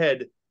above their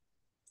head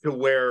to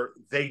where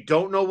they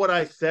don't know what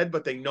I said,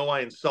 but they know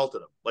I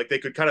insulted them. Like they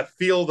could kind of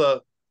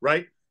feel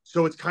right.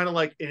 So it's kind of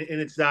like, and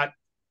it's that,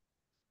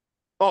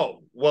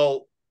 oh,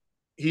 well,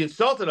 he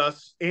insulted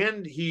us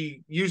and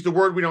he used a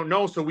word we don't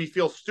know, so we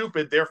feel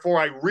stupid. Therefore,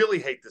 I really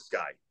hate this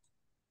guy.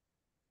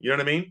 You know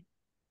what I mean?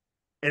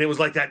 And it was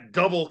like that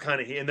double kind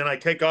of. And then I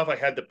take off. I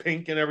had the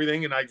pink and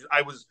everything, and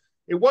I was.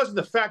 It wasn't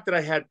the fact that I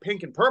had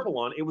pink and purple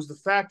on. It was the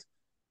fact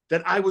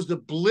that I was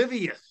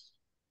oblivious,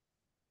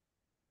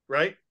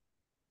 right?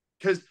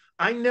 Because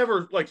I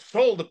never like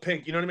sold the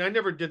pink. You know what I mean? I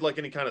never did like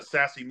any kind of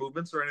sassy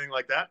movements or anything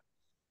like that.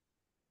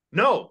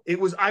 No,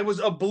 I was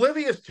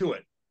oblivious to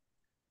it,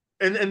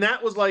 and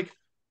that was like.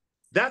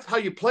 That's how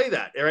you play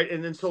that, right?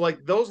 And then so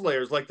like those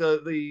layers, like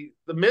the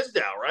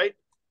Mizdow, right?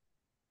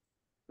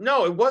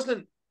 No, it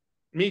wasn't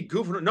me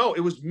goofing. No,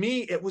 it was me.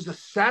 It was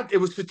it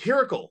was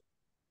satirical.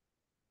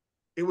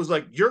 It was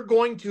like you're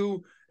going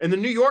to, and the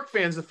New York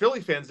fans, the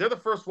Philly fans, they're the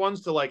first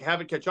ones to like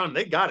have it catch on.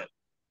 They got it.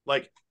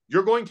 Like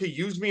you're going to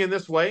use me in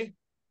this way.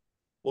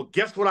 Well,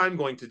 guess what I'm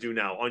going to do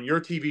now on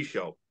your TV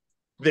show?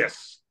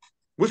 This,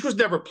 which was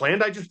never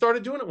planned. I just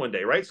started doing it one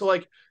day, right? So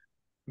like,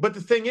 but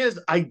the thing is,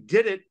 I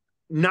did it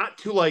not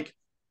to like.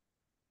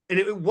 And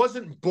it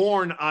wasn't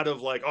born out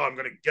of like, oh, I'm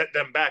going to get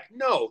them back.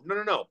 No.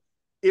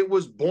 It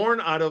was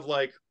born out of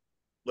like,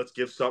 let's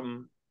give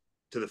something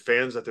to the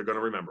fans that they're going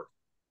to remember.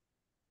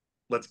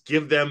 Let's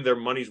give them their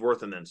money's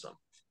worth and then some.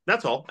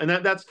 That's all. And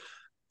that's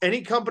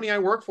any company I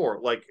work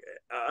for. Like,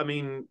 I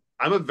mean,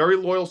 I'm a very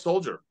loyal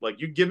soldier. Like,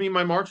 you give me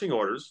my marching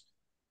orders,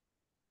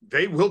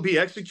 they will be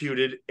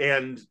executed.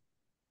 And,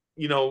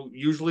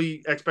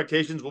 usually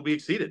expectations will be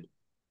exceeded.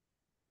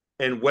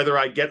 And whether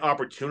I get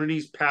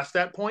opportunities past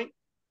that point,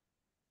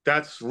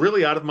 that's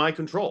really out of my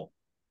control.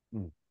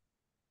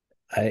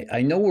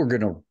 I know we're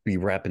going to be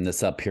wrapping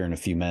this up here in a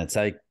few minutes.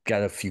 I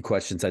got a few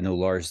questions. I know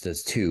Lars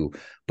does too,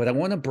 but I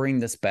want to bring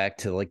this back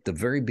to like the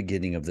very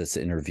beginning of this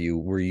interview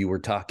where you were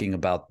talking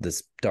about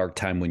this dark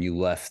time when you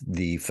left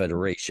the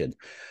Federation.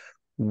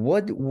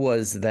 What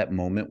was that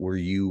moment where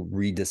you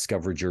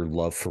rediscovered your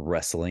love for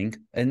wrestling?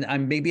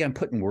 And maybe I'm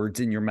putting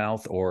words in your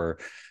mouth or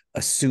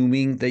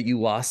assuming that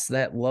you lost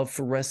that love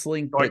for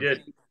wrestling. I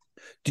did.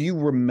 Do you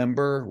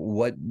remember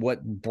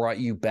what brought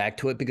you back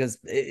to it? Because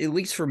at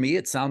least for me,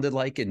 it sounded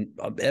like in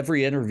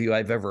every interview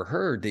I've ever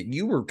heard that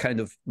you were kind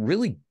of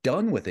really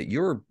done with it.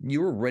 You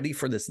were ready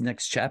for this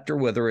next chapter,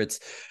 whether it's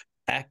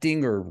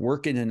acting or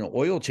working in an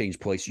oil change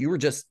place. You were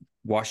just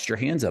washed your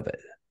hands of it.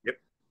 Yep.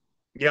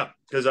 Yeah,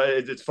 because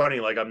it's funny.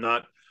 Like I'm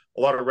not.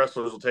 A lot of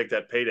wrestlers will take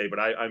that payday, but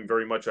I'm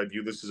very much. I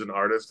view this as an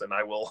artist, and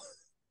I will.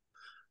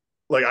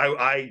 Like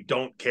I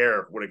don't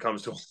care when it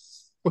comes to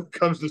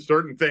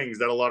certain things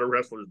that a lot of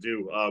wrestlers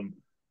do.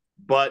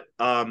 But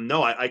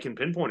no, I can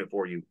pinpoint it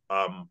for you.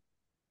 The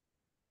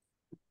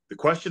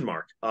question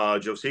mark,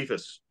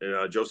 Josephus,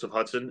 Joseph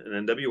Hudson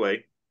in NWA.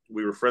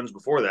 We were friends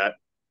before that.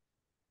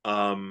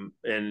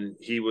 And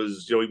he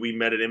was, we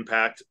met at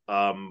Impact.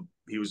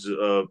 He was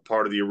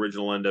part of the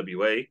original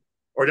NWA,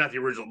 or not the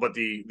original, but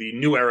the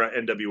new era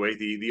NWA,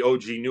 the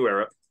OG new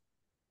era.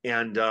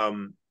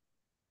 And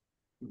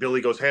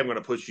Billy goes, "Hey, I'm going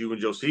to put you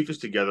and Josephus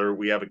together.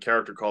 We have a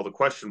character called the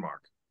question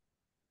mark."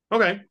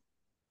 Okay.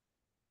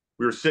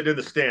 we were sitting in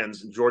the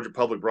stands in Georgia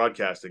Public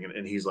Broadcasting,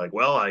 and he's like,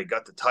 well, I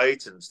got the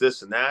tights and it's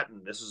this and that,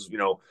 and this is,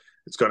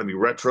 it's going to be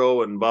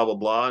retro and blah, blah,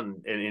 blah.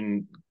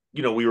 And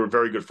we were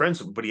very good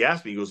friends, but he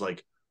asked me, he goes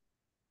like,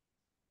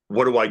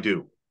 what do I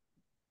do?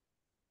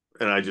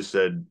 And I just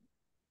said,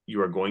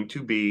 you are going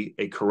to be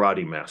a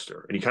karate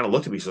master. And he kind of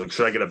looked at me. He's like,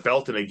 should I get a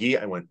belt and a gi?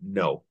 I went,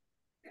 no.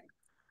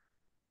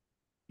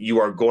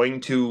 You are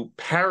going to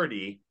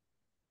parody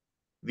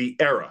the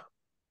era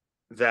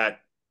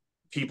that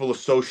people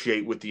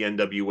associate with the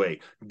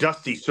NWA.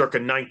 Dusty circa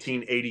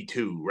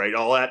 1982, right?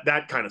 All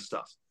that kind of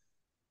stuff.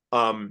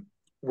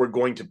 We're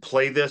going to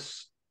play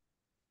this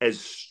as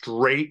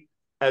straight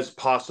as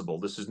possible.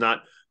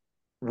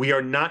 We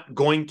are not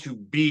going to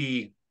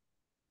be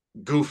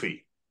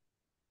goofy.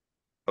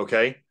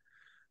 Okay?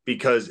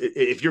 Because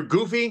if you're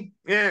goofy,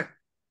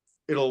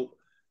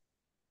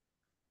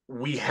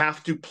 we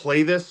have to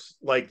play this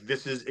like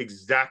this is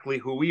exactly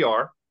who we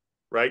are,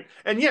 right?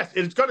 And yes,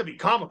 it's going to be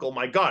comical.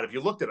 My God, if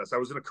you looked at us, I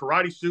was in a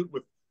karate suit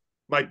with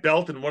my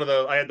belt and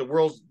I had the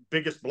world's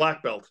biggest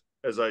black belt,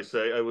 as I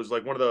say. I was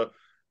like one of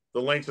the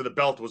lengths of the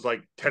belt was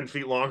like 10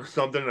 feet long or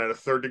something, and I had a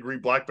 3rd-degree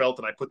black belt,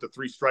 and I put the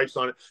 3 stripes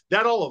on it.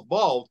 That all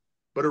evolved,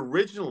 but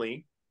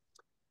originally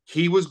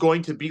he was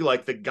going to be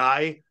like the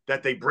guy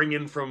that they bring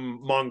in from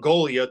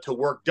Mongolia to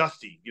work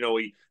Dusty.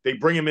 They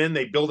bring him in,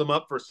 they build him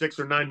up for 6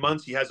 or 9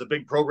 months. He has a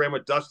big program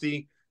with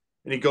Dusty,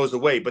 and he goes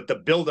away. But the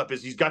buildup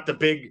is he's got the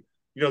big,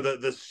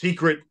 the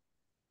secret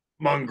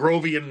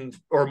Mongolian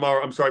fork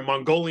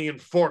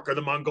or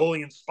the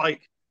Mongolian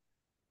spike.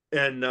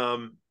 And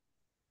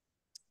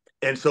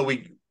so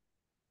we,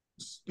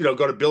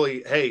 go to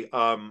Billy, hey,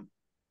 what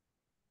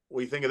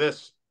do you think of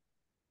this?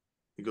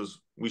 He goes,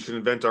 we should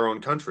invent our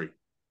own country.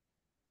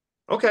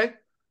 Okay.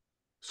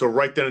 So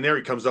right then and there,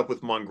 he comes up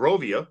with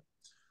Monrovia.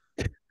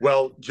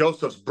 Well,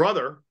 Joseph's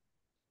brother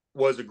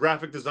was a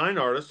graphic design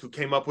artist who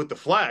came up with the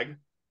flag.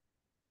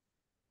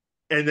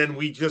 And then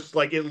we just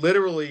it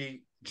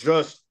literally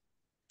just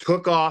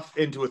took off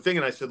into a thing.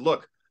 And I said,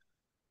 look,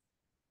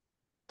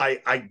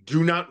 I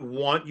do not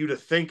want you to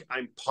think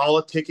I'm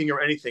politicking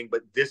or anything,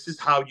 but this is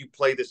how you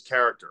play this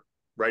character,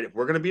 right? If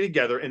we're going to be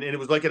together. And it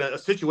was like in a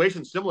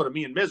situation similar to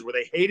me and Miz, where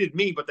they hated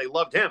me, but they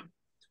loved him.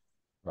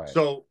 Right.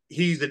 So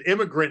he's an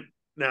immigrant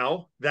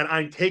now that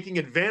I'm taking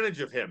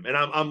advantage of him. And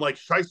I'm like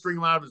shystering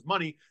him out of his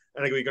money.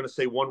 And I go, you're going to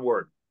say one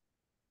word.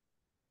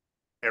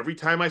 Every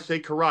time I say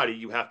karate,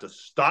 you have to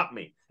stop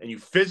me. And you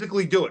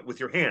physically do it with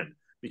your hand,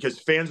 because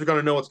fans are going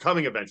to know what's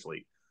coming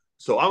eventually.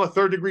 So I'm a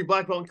 3rd-degree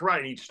black belt in karate,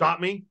 and he'd stop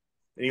me,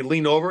 and he'd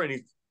lean over, and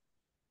he'd,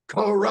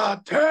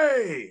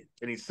 karate!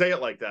 And he'd say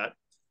it like that.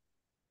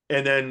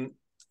 And then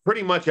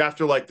pretty much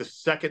after the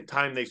 2nd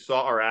time they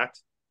saw our act,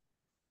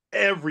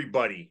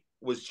 everybody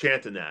was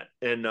chanting that.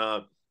 And,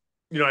 I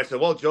said,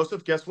 well,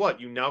 Joseph, guess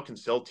what? You now can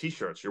sell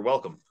T-shirts. You're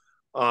welcome.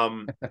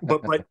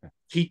 But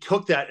he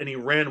took that and he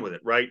ran with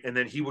it, right? And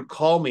then he would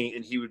call me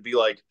and he would be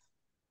like,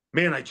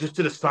 man, I just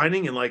did a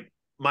signing, and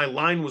my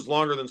line was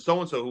longer than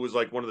so-and-so, who was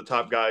one of the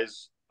top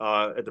guys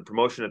at the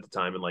promotion at the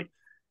time. And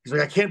he's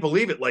like, I can't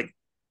believe it.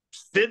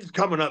 Sid's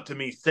coming up to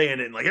me saying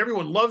it, and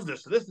everyone loves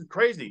this. So this is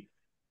crazy.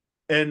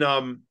 And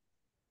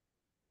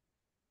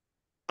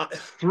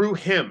through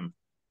him,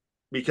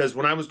 because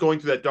when I was going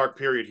through that dark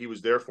period, he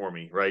was there for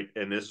me, right?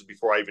 And this is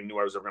before I even knew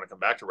I was ever going to come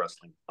back to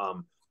wrestling.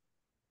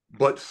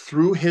 But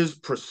through his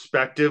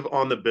perspective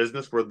on the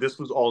business, where this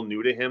was all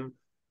new to him,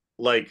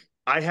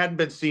 I hadn't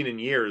been seen in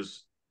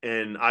years,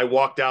 and I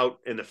walked out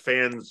and the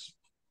fans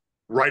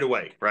right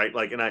away, right?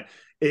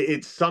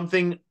 It's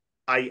something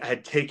I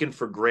had taken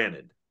for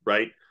granted,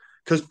 right?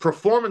 Because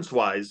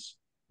performance-wise,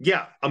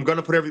 yeah, I'm going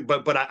to put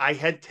but I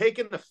had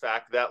taken the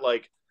fact that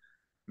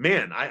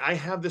man, I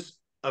have this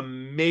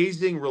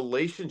amazing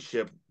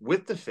relationship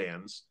with the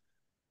fans,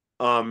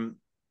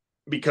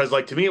 because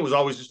to me it was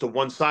always just a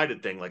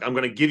one-sided thing. I'm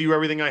going to give you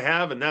everything I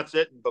have and that's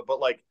it. But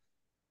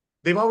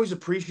they've always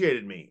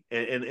appreciated me,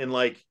 and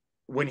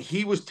when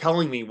he was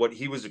telling me what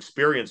he was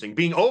experiencing,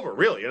 being over,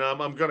 really, and I'm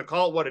going to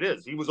call it what it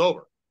is, he was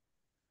over.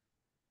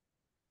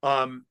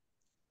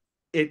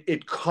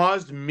 It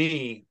caused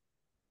me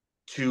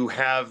to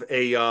have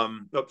a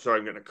sorry,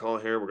 I'm getting a call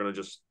here. We're going to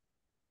just,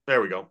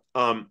 there we go.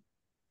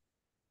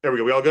 There we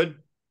go. We all good?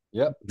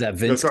 Yep. That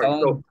Vince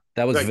calling?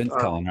 That was Vince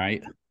calling,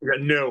 right? Yeah,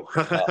 no.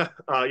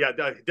 Yeah,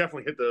 I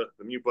definitely hit the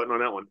mute button on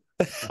that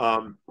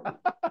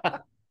one.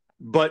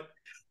 But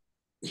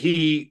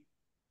he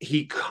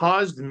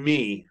caused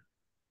me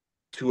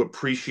to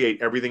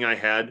appreciate everything I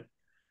had,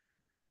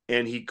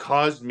 and he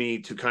caused me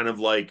to kind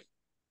of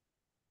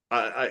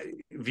I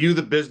view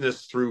the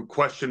business through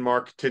question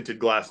mark tinted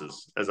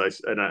glasses,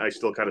 I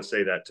still kind of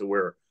say that, to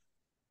where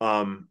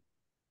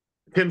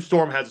Tim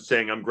Storm has a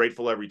saying, I'm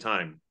grateful every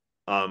time.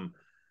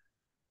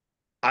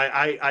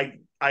 I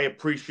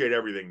appreciate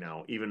everything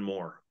now even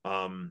more.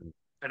 And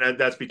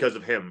that's because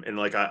of him. And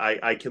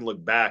I can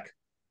look back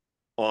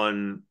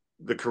on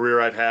the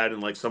career I've had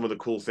and some of the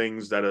cool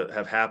things that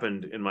have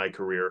happened in my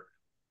career.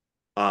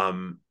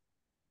 And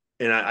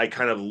I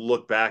kind of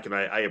look back and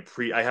I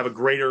have a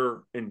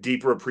greater and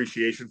deeper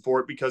appreciation for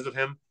it because of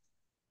him.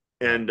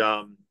 And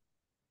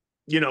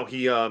he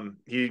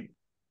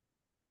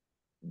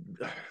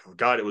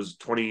God, it was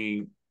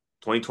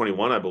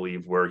 2021, I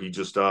believe, where he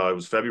just it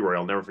was February.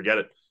 I'll never forget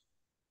it.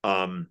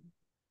 And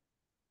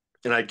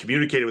I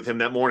communicated with him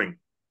that morning,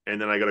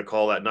 and then I got a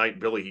call that night.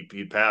 Billy,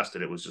 he passed,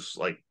 and it was just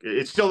like,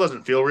 it still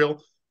doesn't feel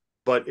real,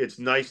 but it's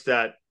nice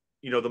that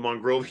the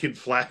Mongrovian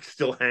flag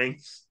still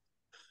hangs.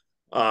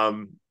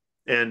 And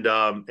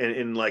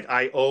like,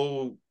 I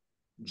owe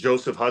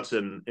Joseph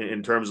Hudson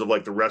in terms of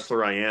like the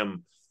wrestler I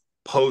am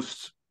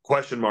post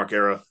question mark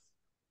era.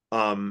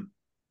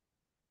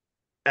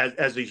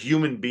 As a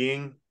human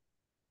being,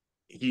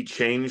 he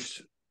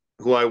changed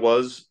who I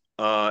was,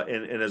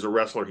 and as a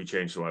wrestler, he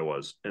changed who I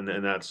was, and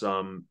that's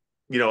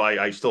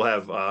I still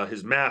have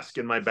his mask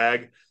in my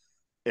bag,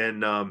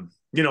 and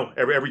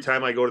every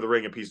time I go to the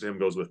ring, a piece of him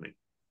goes with me.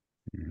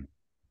 Mm-hmm.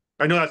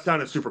 I know that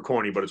sounded super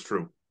corny, but it's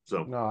true.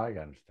 So no, I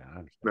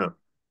understand. Yeah.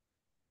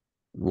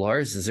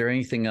 Lars, is there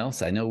anything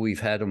else? I know we've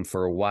had him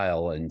for a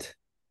while, and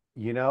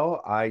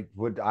I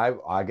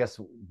guess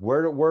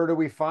where do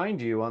we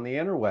find you on the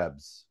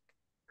interwebs?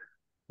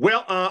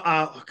 Well,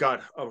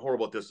 God, I'm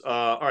horrible at this.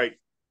 All right.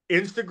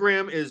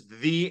 Instagram is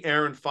the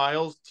Aron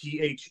Files,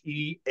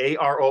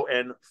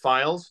 TheAron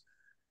Files.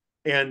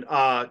 And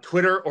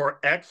Twitter, or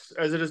X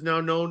as it is now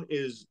known,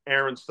 is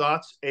Aron's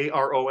Thoughts,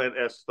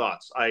 ARONS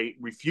Thoughts. I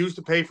refuse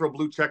to pay for a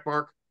blue check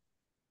mark.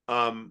 It's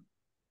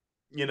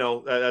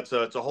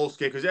a whole scam,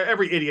 because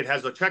every idiot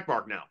has a check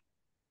mark now.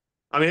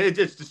 I mean,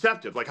 it's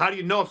deceptive. Like, how do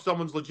you know if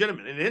someone's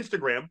legitimate? And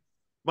Instagram,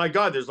 my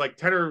God, there's like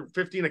 10 or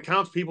 15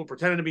 accounts, people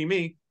pretending to be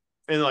me.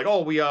 And they're like,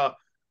 oh, we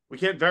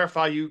can't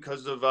verify you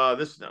because of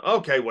this.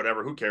 Okay,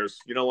 whatever. Who cares?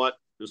 You know what?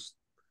 Just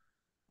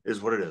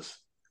is what it is.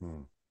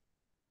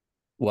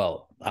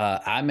 Well,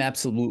 I'm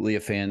absolutely a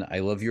fan. I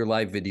love your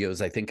live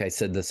videos. I think I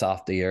said this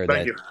off the air.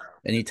 Thank you.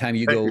 Anytime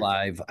you go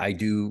live, I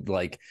do,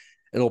 like,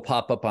 it'll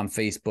pop up on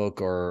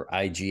Facebook or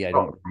IG. I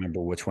don't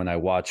remember which one I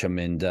watch them.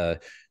 And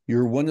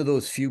you're one of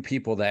those few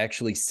people that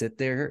actually sit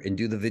there and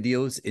do the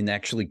videos and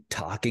actually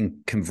talk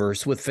and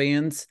converse with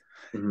fans.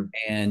 Mm-hmm.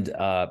 And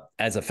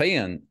as a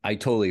fan, I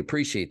totally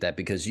appreciate that,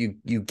 because you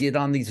get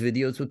on these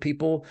videos with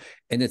people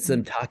and it's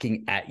them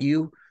talking at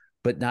you,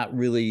 but not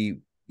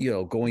really,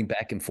 going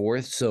back and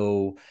forth.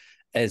 So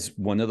as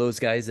one of those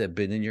guys that have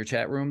been in your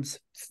chat rooms,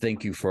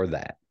 thank you for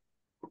that.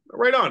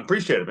 Right on.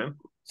 Appreciate it, man.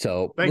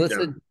 So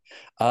listen,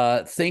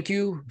 thank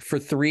you for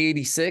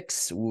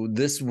 386.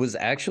 This was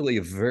actually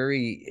a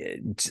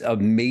very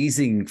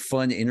amazing,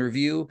 fun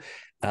interview.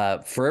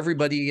 For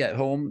everybody at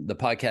home, the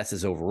podcast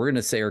is over. We're going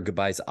to say our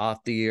goodbyes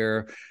off the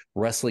air.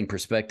 Wrestling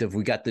Perspective.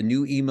 We got the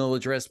new email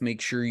address. Make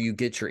sure you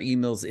get your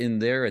emails in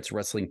there. It's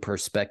Wrestling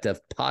Perspective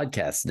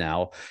Podcast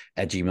now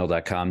at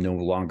gmail.com. No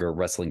longer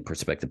Wrestling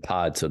Perspective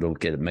Pod, so don't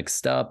get it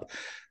mixed up.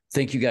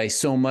 Thank you guys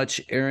so much.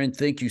 Aron,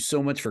 thank you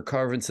so much for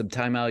carving some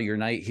time out of your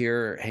night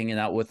here, hanging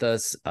out with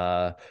us.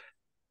 I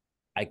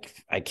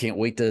can't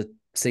wait to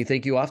say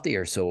thank you off the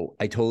air, so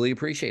I totally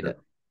appreciate it.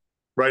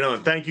 Right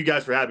on. Thank you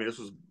guys for having me.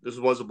 This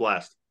was a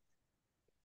blast.